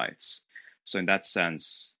and rights. So in that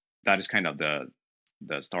sense, that is kind of the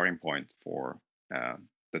starting point for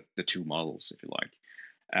the two models, if you like.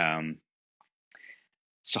 Um,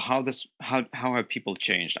 so how have people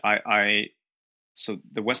changed? So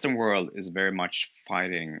the Western world is very much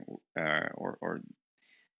fighting, or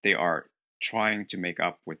they are trying to make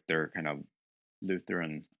up with their kind of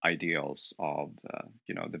Lutheran ideals of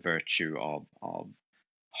the virtue of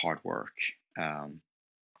hard work. Um,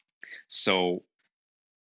 so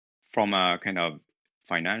from a kind of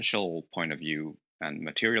financial point of view and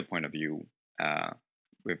material point of view, uh,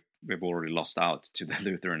 we've already lost out to the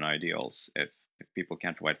Lutheran ideals. If people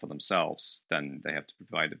can't provide for themselves, then they have to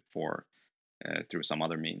provide it for through some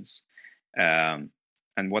other means. And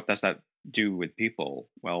what does that do with people?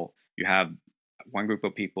 Well, you have one group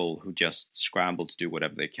of people who just scramble to do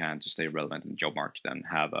whatever they can to stay relevant in the job market and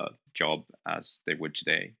have a job as they would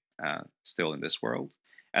today. still in this world.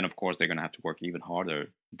 And of course, they're going to have to work even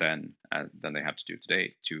harder than they have to do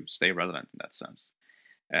today to stay relevant in that sense.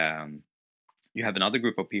 You have another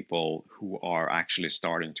group of people who are actually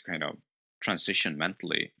starting to kind of transition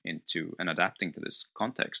mentally into and adapting to this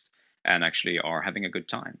context, and actually are having a good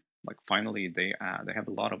time. Like finally, they have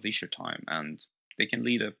a lot of leisure time, and they can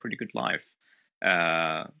lead a pretty good life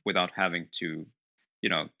without having to,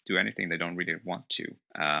 do anything they don't really want to.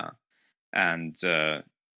 And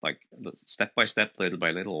like step by step, little by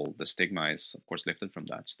little, the stigma is of course lifted from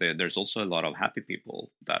that. So there's also a lot of happy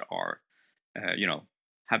people that are,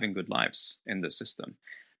 having good lives in the system.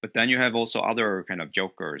 But then you have also other kind of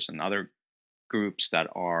jokers and other groups that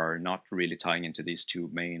are not really tying into these two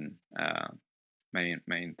main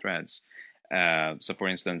threads. So, for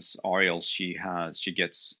instance, Ariel, she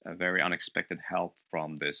gets a very unexpected help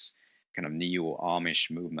from this kind of neo-Amish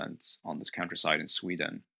movement on this countryside in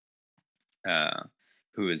Sweden, they've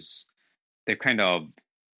kind of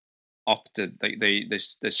opted.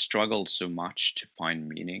 They struggled so much to find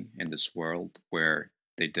meaning in this world where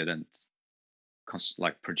they didn't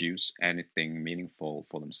produce anything meaningful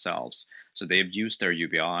for themselves. So they've used their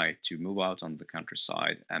UBI to move out on the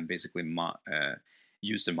countryside and basically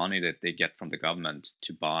use the money that they get from the government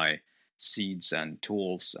to buy seeds and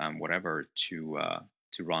tools and whatever to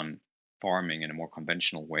run farming in a more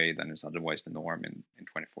conventional way than is otherwise the norm in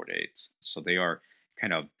 2048. So they are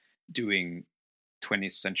kind of doing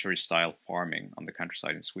 20th century style farming on the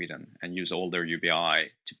countryside in Sweden and use all their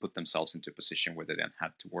UBI to put themselves into a position where they then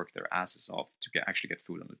have to work their asses off to actually get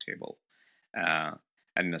food on the table.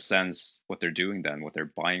 And in a sense, what they're doing then, what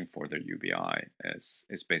they're buying for their UBI is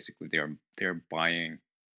basically they're buying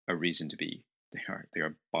a reason to be. They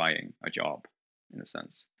are buying a job in a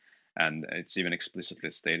sense, and it's even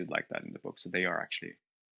explicitly stated like that in the book. So they are actually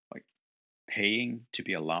like paying to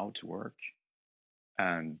be allowed to work.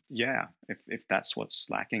 And yeah, if that's what's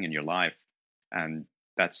lacking in your life, and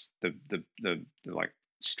that's the like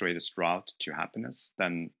straightest route to happiness,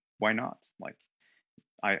 then why not? Like,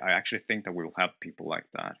 I actually think that we will have people like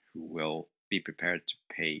that who will be prepared to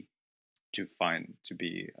pay to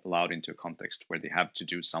be allowed into a context where they have to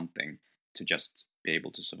do something to just be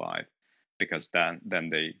able to survive, because then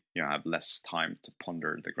they have less time to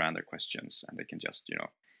ponder the grander questions, and they can just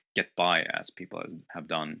get by as people have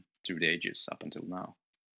done through the ages up until now.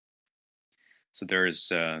 So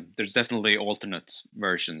there's definitely alternate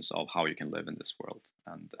versions of how you can live in this world,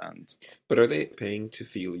 and. But are they paying to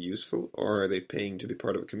feel useful, or are they paying to be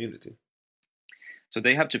part of a community? So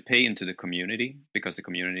they have to pay into the community because the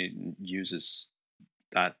community uses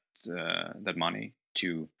that money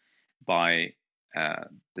to buy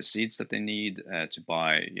the seeds that they need, to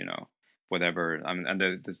buy whatever. I mean,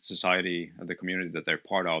 and the society, the community that they're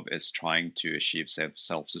part of is trying to achieve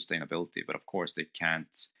self-sustainability, but of course they can't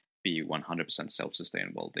be 100%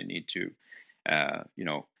 self-sustainable. They need to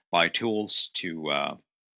buy tools to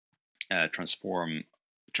transform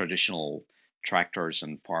traditional tractors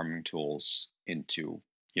and farming tools into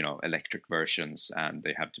electric versions, and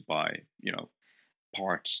they have to buy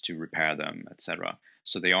parts to repair them, etc.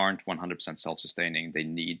 So they aren't 100% self-sustaining. They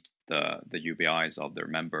need the UBIs of their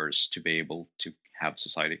members to be able to have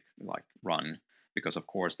society run, because of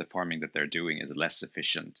course the farming that they're doing is less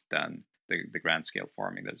efficient than the grand scale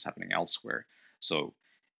farming that is happening elsewhere. So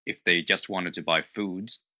if they just wanted to buy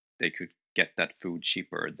food, they could get that food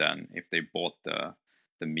cheaper than if they bought the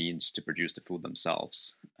means to produce the food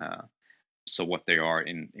themselves. So what they are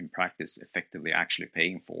in practice effectively actually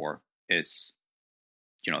paying for is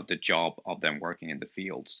the job of them working in the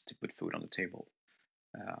fields to put food on the table.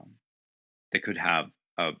 They could have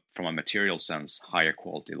from a material sense higher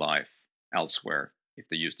quality life elsewhere if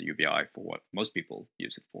they use the UBI for what most people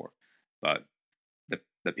use it for, but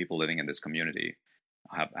the people living in this community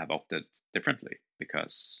have opted differently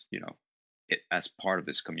because as part of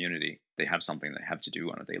this community they have something they have to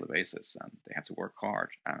do on a daily basis, and they have to work hard,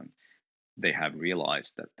 and they have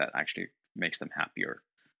realized that actually makes them happier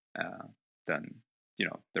than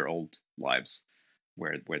their old lives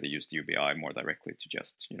where they use the UBI more directly to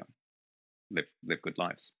just live good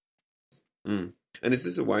lives. Mm. And is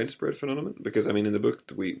this a widespread phenomenon? Because I mean, in the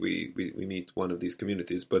book we meet one of these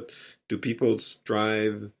communities, but do people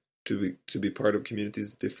strive to be part of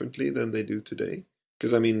communities differently than they do today?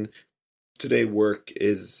 Because I mean, today work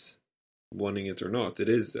is, wanting it or not, it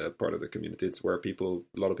is a part of the community. It's where a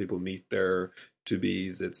lot of people meet their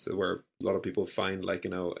to-bes. It's where a lot of people find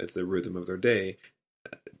it's a rhythm of their day.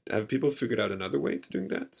 Have people figured out another way to doing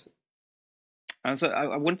that? So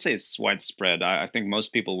I wouldn't say it's widespread. I think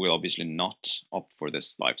most people will obviously not opt for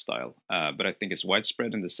this lifestyle, but I think it's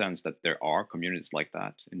widespread in the sense that there are communities like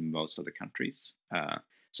that in most of the countries.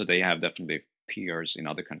 So they have definitely peers in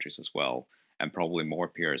other countries as well, and probably more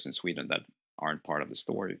peers in Sweden that aren't part of the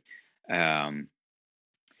story. Um,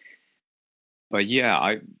 but yeah,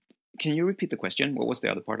 I can you repeat the question? What was the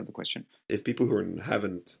other part of the question? If people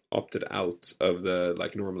haven't opted out of the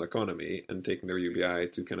like normal economy and taking their UBI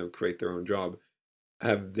to kind of create their own job,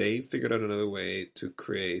 have they figured out another way to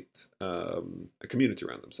create a community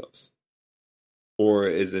around themselves? Or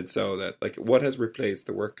is it so that like what has replaced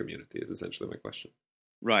the work community is essentially my question.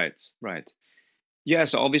 Right, right. Yeah,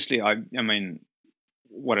 so obviously, I mean,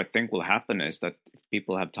 what I think will happen is that if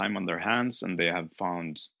people have time on their hands and they have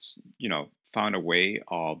found, found a way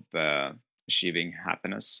of achieving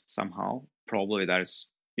happiness somehow, probably that is,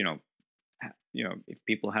 if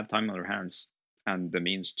people have time on their hands and the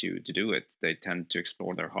means to do it, they tend to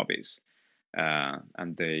explore their hobbies,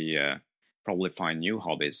 and they probably find new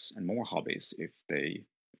hobbies and more hobbies if they,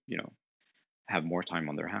 you know, have more time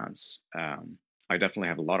on their hands. I definitely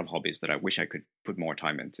have a lot of hobbies that I wish I could put more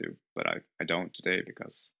time into, but I don't today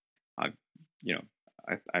because I, you know,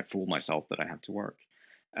 I fool myself that I have to work.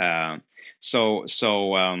 Um, so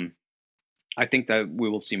I think that we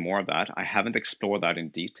will see more of that. I haven't explored that in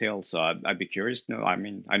detail, so I'd be curious. No, I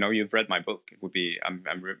mean, I know you've read my book. It would be, I'm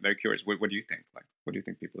very curious. What do you think? Like, what do you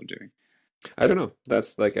think people are doing? I don't know.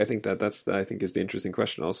 That's like I think that's I think is the interesting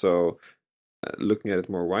question. Also, looking at it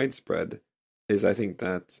more widespread, is I think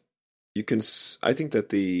that I think that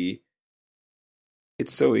the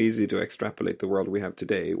it's so easy to extrapolate the world we have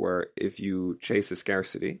today, where if you chase a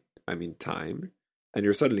scarcity, I mean time, and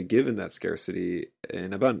you're suddenly given that scarcity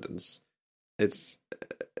in abundance, it's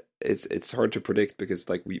it's hard to predict because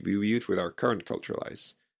like we view it with our current cultural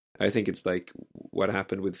eyes. I think it's like what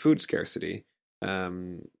happened with food scarcity,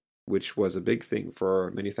 um, which was a big thing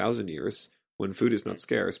for many thousand years. When food is not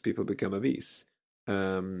scarce, people become obese,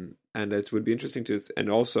 and it would be interesting to and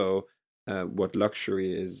also what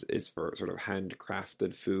luxury is for sort of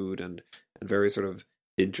handcrafted food and very sort of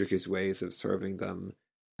intricate ways of serving them.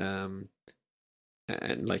 Um,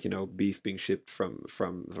 and like beef being shipped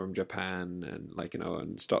from Japan and like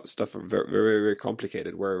and stuff very, very very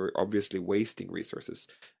complicated where we're obviously wasting resources.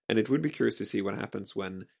 And it would be curious to see what happens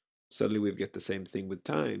when suddenly we get the same thing with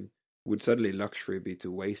time. Would suddenly luxury be to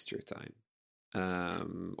waste your time,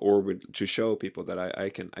 or would to show people that I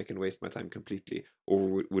can waste my time completely,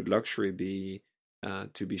 or would luxury be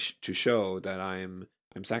to show that I'm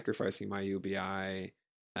sacrificing my UBI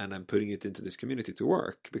and I'm putting it into this community to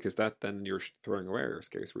work, because that then you're throwing away your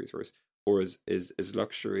scarce resource? Or is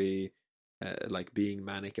luxury like being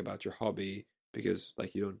manic about your hobby because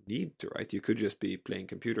like you don't need to, right? You could just be playing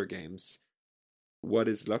computer games. What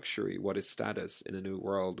is luxury? What is status in a new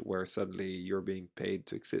world where suddenly you're being paid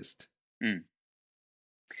to exist? Mm.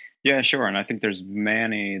 Yeah, sure. And I think there's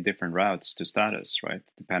many different routes to status, right?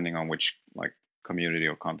 Depending on which like community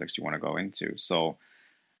or context you want to go into. So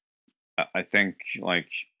I think like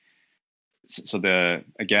so the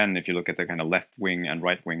again, if you look at the kind of left wing and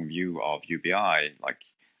right wing view of UBI, like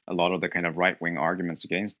a lot of the kind of right wing arguments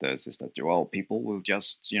against this is that well, people will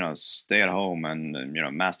just stay at home and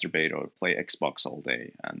masturbate or play Xbox all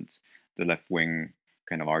day, and the left wing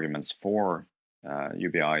kind of arguments for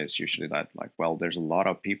UBI is usually that like well, there's a lot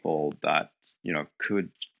of people that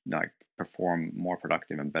could like perform more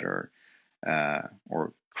productive and better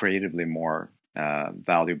or creatively more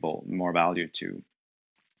valuable, more value to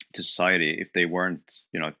society if they weren't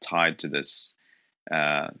tied to this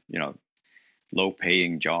uh, you know low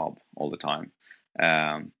paying job all the time.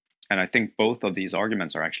 And I think both of these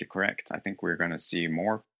arguments are actually correct. I think we're going to see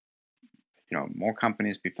more more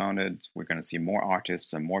companies be founded. We're going to see more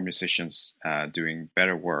artists and more musicians doing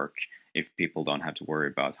better work if people don't have to worry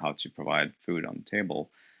about how to provide food on the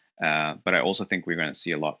table. But I also think we're going to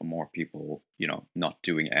see a lot more people not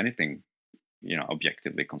doing anything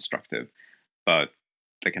objectively constructive, but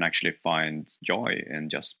they can actually find joy in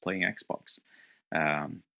just playing Xbox.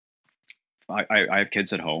 Um, I have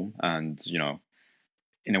kids at home, and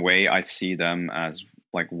in a way, I see them as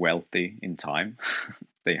like wealthy in time.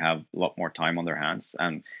 They have a lot more time on their hands,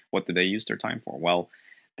 and what do they use their time for? Well,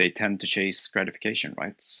 they tend to chase gratification,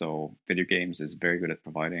 right? So video games is very good at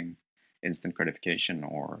providing instant gratification,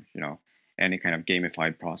 or any kind of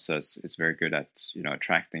gamified process is very good at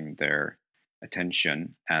attracting their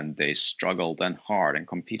attention, and they struggle then hard and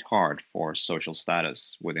compete hard for social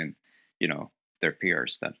status within their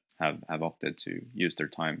peers that have opted to use their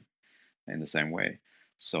time in the same way.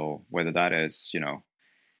 So whether that is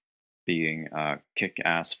being a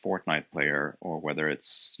kick-ass Fortnite player, or whether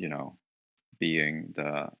it's being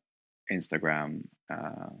the Instagram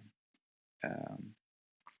um,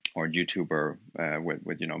 or YouTuber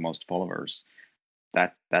with most followers,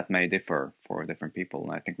 that may differ for different people,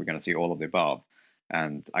 and I think we're going to see all of the above.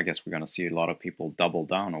 And I guess we're going to see a lot of people double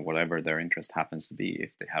down on whatever their interest happens to be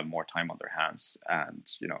if they have more time on their hands, and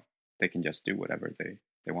they can just do whatever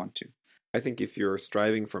they want to. I think if you're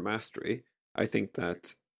striving for mastery, I think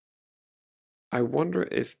that I wonder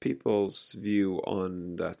if people's view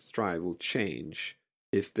on that strive will change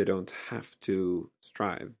if they don't have to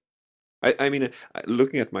strive. I mean,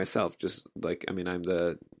 looking at myself, just like, I mean, I'm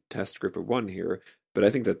the test group of one here, but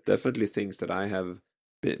I think that definitely things that I have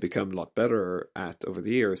become a lot better at over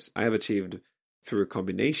the years, I have achieved through a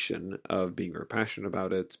combination of being very passionate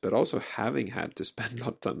about it, but also having had to spend a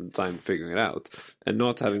lot of time figuring it out, and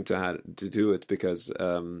not having to do it because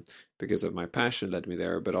of my passion led me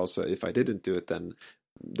there, but also if I didn't do it, then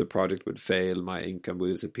the project would fail, my income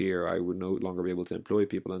would disappear, I would no longer be able to employ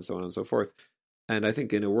people, and so on and so forth. And I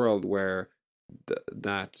think in a world where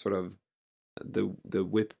that sort of the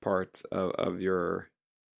whip part of your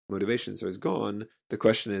motivations is gone, the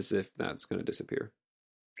question is if that's going to disappear.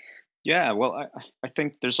 Yeah, well, I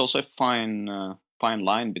think there's also a fine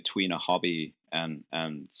line between a hobby and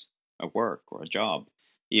a work or a job,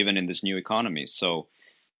 even in this new economy. So,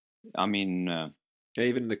 I mean,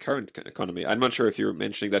 even in the current economy, I'm not sure if you're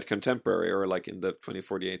mentioning that contemporary or like in the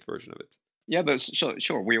 2048 version of it. yeah, but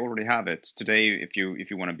sure, we already have it today. If you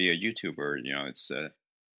want to be a YouTuber, it's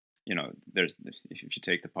there's if you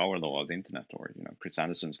take the power law of the internet, or Chris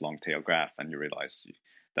Anderson's long tail graph, and you realize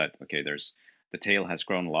that okay, there's the tail has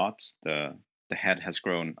grown a lot, the head has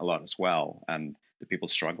grown a lot as well, and the people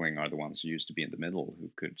struggling are the ones who used to be in the middle, who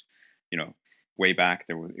could, way back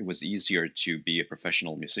it was easier to be a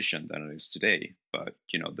professional musician than it is today. But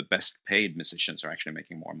the best paid musicians are actually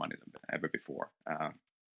making more money than ever before.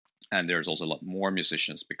 And there's also a lot more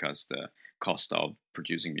musicians because the cost of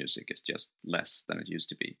producing music is just less than it used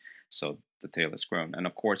to be. So the tail has grown. And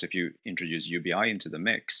of course, if you introduce UBI into the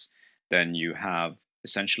mix, then you have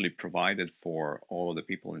essentially provided for all of the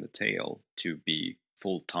people in the tail to be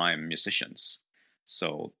full-time musicians.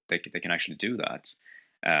 So they can actually do that.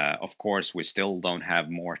 Of course, we still don't have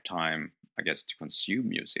more time, I guess, to consume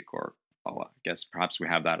music, or well, I guess perhaps we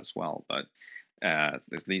have that as well. But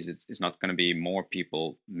at least it's not going to be more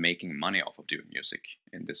people making money off of doing music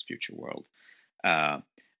in this future world.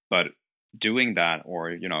 But doing that, or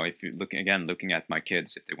if you looking at my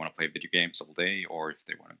kids, if they want to play video games all day, or if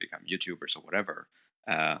they want to become YouTubers or whatever,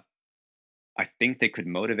 I think they could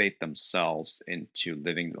motivate themselves into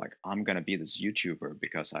living like, I'm going to be this YouTuber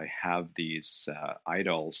because I have these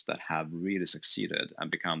idols that have really succeeded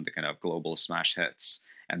and become the kind of global smash hits,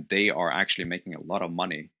 and they are actually making a lot of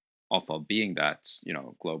money off of being that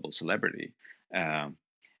global celebrity. And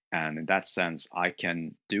in that sense, I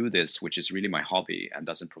can do this, which is really my hobby and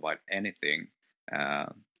doesn't provide anything uh,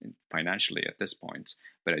 financially at this point,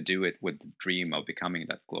 but I do it with the dream of becoming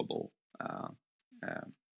that global uh,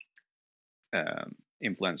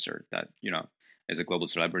 influencer that is a global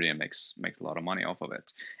celebrity and makes a lot of money off of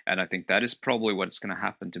it. And I think that is probably what's going to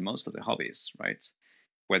happen to most of the hobbies, right?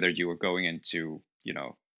 Whether you are going into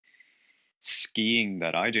skiing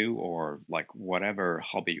that I do, or like whatever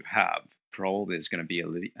hobby you have, probably is going to be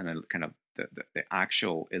elite, and kind of the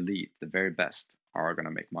actual elite, the very best, are going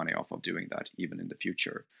to make money off of doing that even in the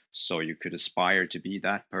future. So you could aspire to be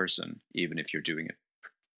that person even if you're doing it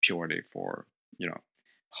purely for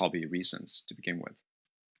hobby reasons to begin with.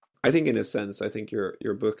 I think in a sense, I think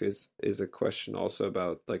your book is a question also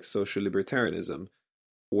about like social libertarianism,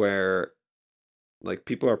 where like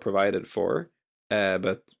people are provided for,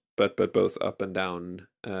 but both up and down.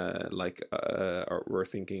 We're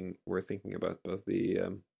thinking about both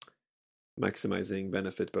the maximizing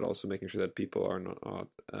benefit, but also making sure that people are not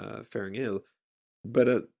faring ill.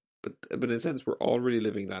 But but in a sense, we're already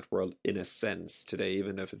living that world in a sense today,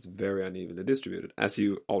 even if it's very unevenly distributed, as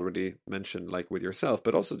you already mentioned, like with yourself,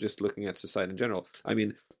 but also just looking at society in general. I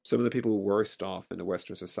mean, some of the people worst off in a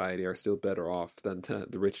Western society are still better off than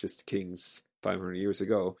the richest kings 500 years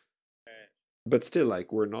ago. But still,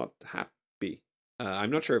 like, we're not happy.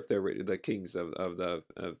 I'm not sure if the kings of the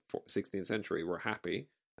 16th century were happy.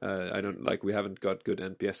 I don't like we haven't got good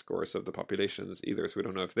NPS scores of the populations either, so we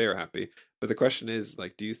don't know if they're happy. But the question is,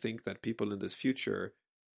 like, do you think that people in this future,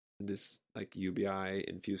 in this like UBI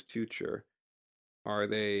infused future, are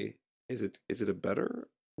they? Is it a better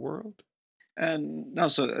world? And no,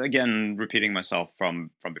 so again, repeating myself from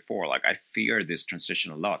before, like I fear this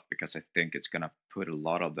transition a lot because I think it's gonna put a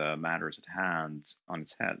lot of the matters at hand on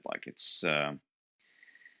its head. Like it's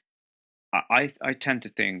I tend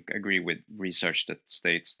to agree with research that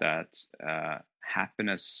states that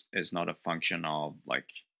happiness is not a function of like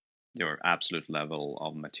your absolute level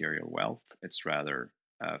of material wealth. It's rather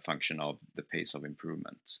function of the pace of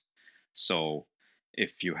improvement. So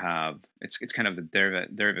if you have, it's kind of the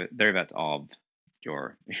derivative of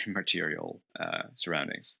your material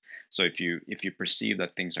surroundings. So if you perceive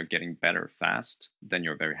that things are getting better fast, then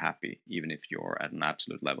you're very happy, even if you're at an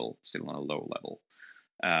absolute level, still on a low level.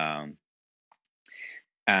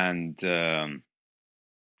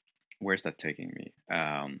 Where's that taking me?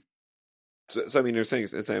 So I mean, you're saying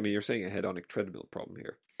a hedonic treadmill problem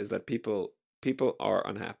here is that people are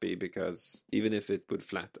unhappy because even if it would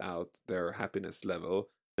flat out their happiness level,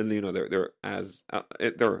 and they're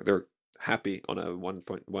happy on a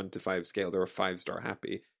 1.1 to 5 scale, they're a 5-star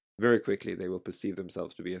happy. Very quickly, they will perceive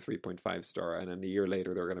themselves to be a 3.5 star, and then a year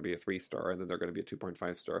later, they're going to be a 3-star, and then they're going to be a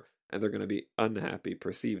 2.5 star, and they're going to be unhappy,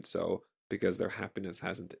 perceived so, because their happiness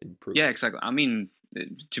hasn't improved. Yeah, exactly. I mean,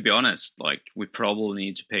 to be honest, like we probably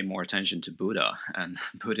need to pay more attention to Buddha and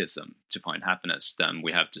Buddhism to find happiness than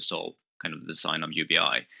we have to solve kind of the design of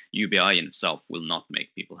UBI. UBI in itself will not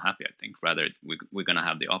make people happy, I think. Rather, we're going to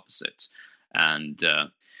have the opposite. And,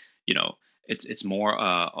 it's more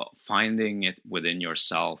finding it within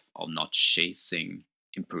yourself of not chasing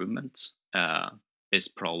improvement is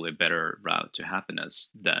probably a better route to happiness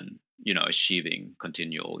than, achieving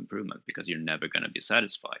continual improvement, because you're never going to be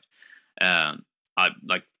satisfied. I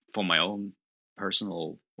like, for my own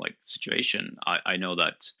personal situation, I know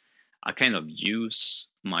that I kind of use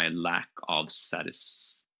my lack of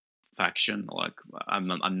satisfaction, like I'm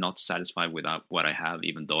not satisfied with what I have,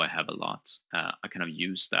 even though I have a lot. I kind of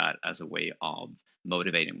use that as a way of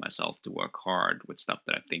motivating myself to work hard with stuff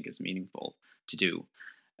that I think is meaningful to do.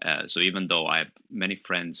 So even though I have many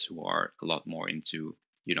friends who are a lot more into,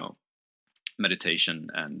 meditation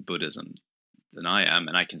and Buddhism than I am,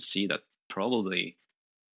 and I can see that probably,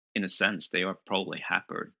 in a sense, they are probably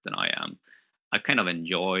happier than I am. I kind of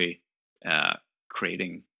enjoy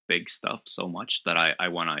creating big stuff so much that I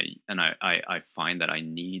want to, and I find that I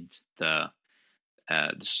need the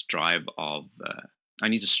strive of I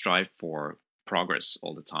need to strive for progress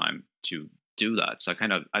all the time to do that. So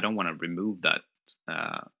I don't want to remove that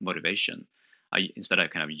motivation. Instead I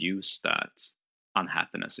kind of use that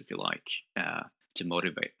unhappiness, if you like, to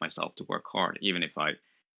motivate myself to work hard, even if I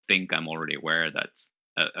think I'm already aware that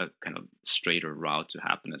a kind of straighter route to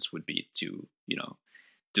happiness would be to,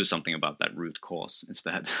 do something about that root cause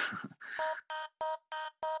instead.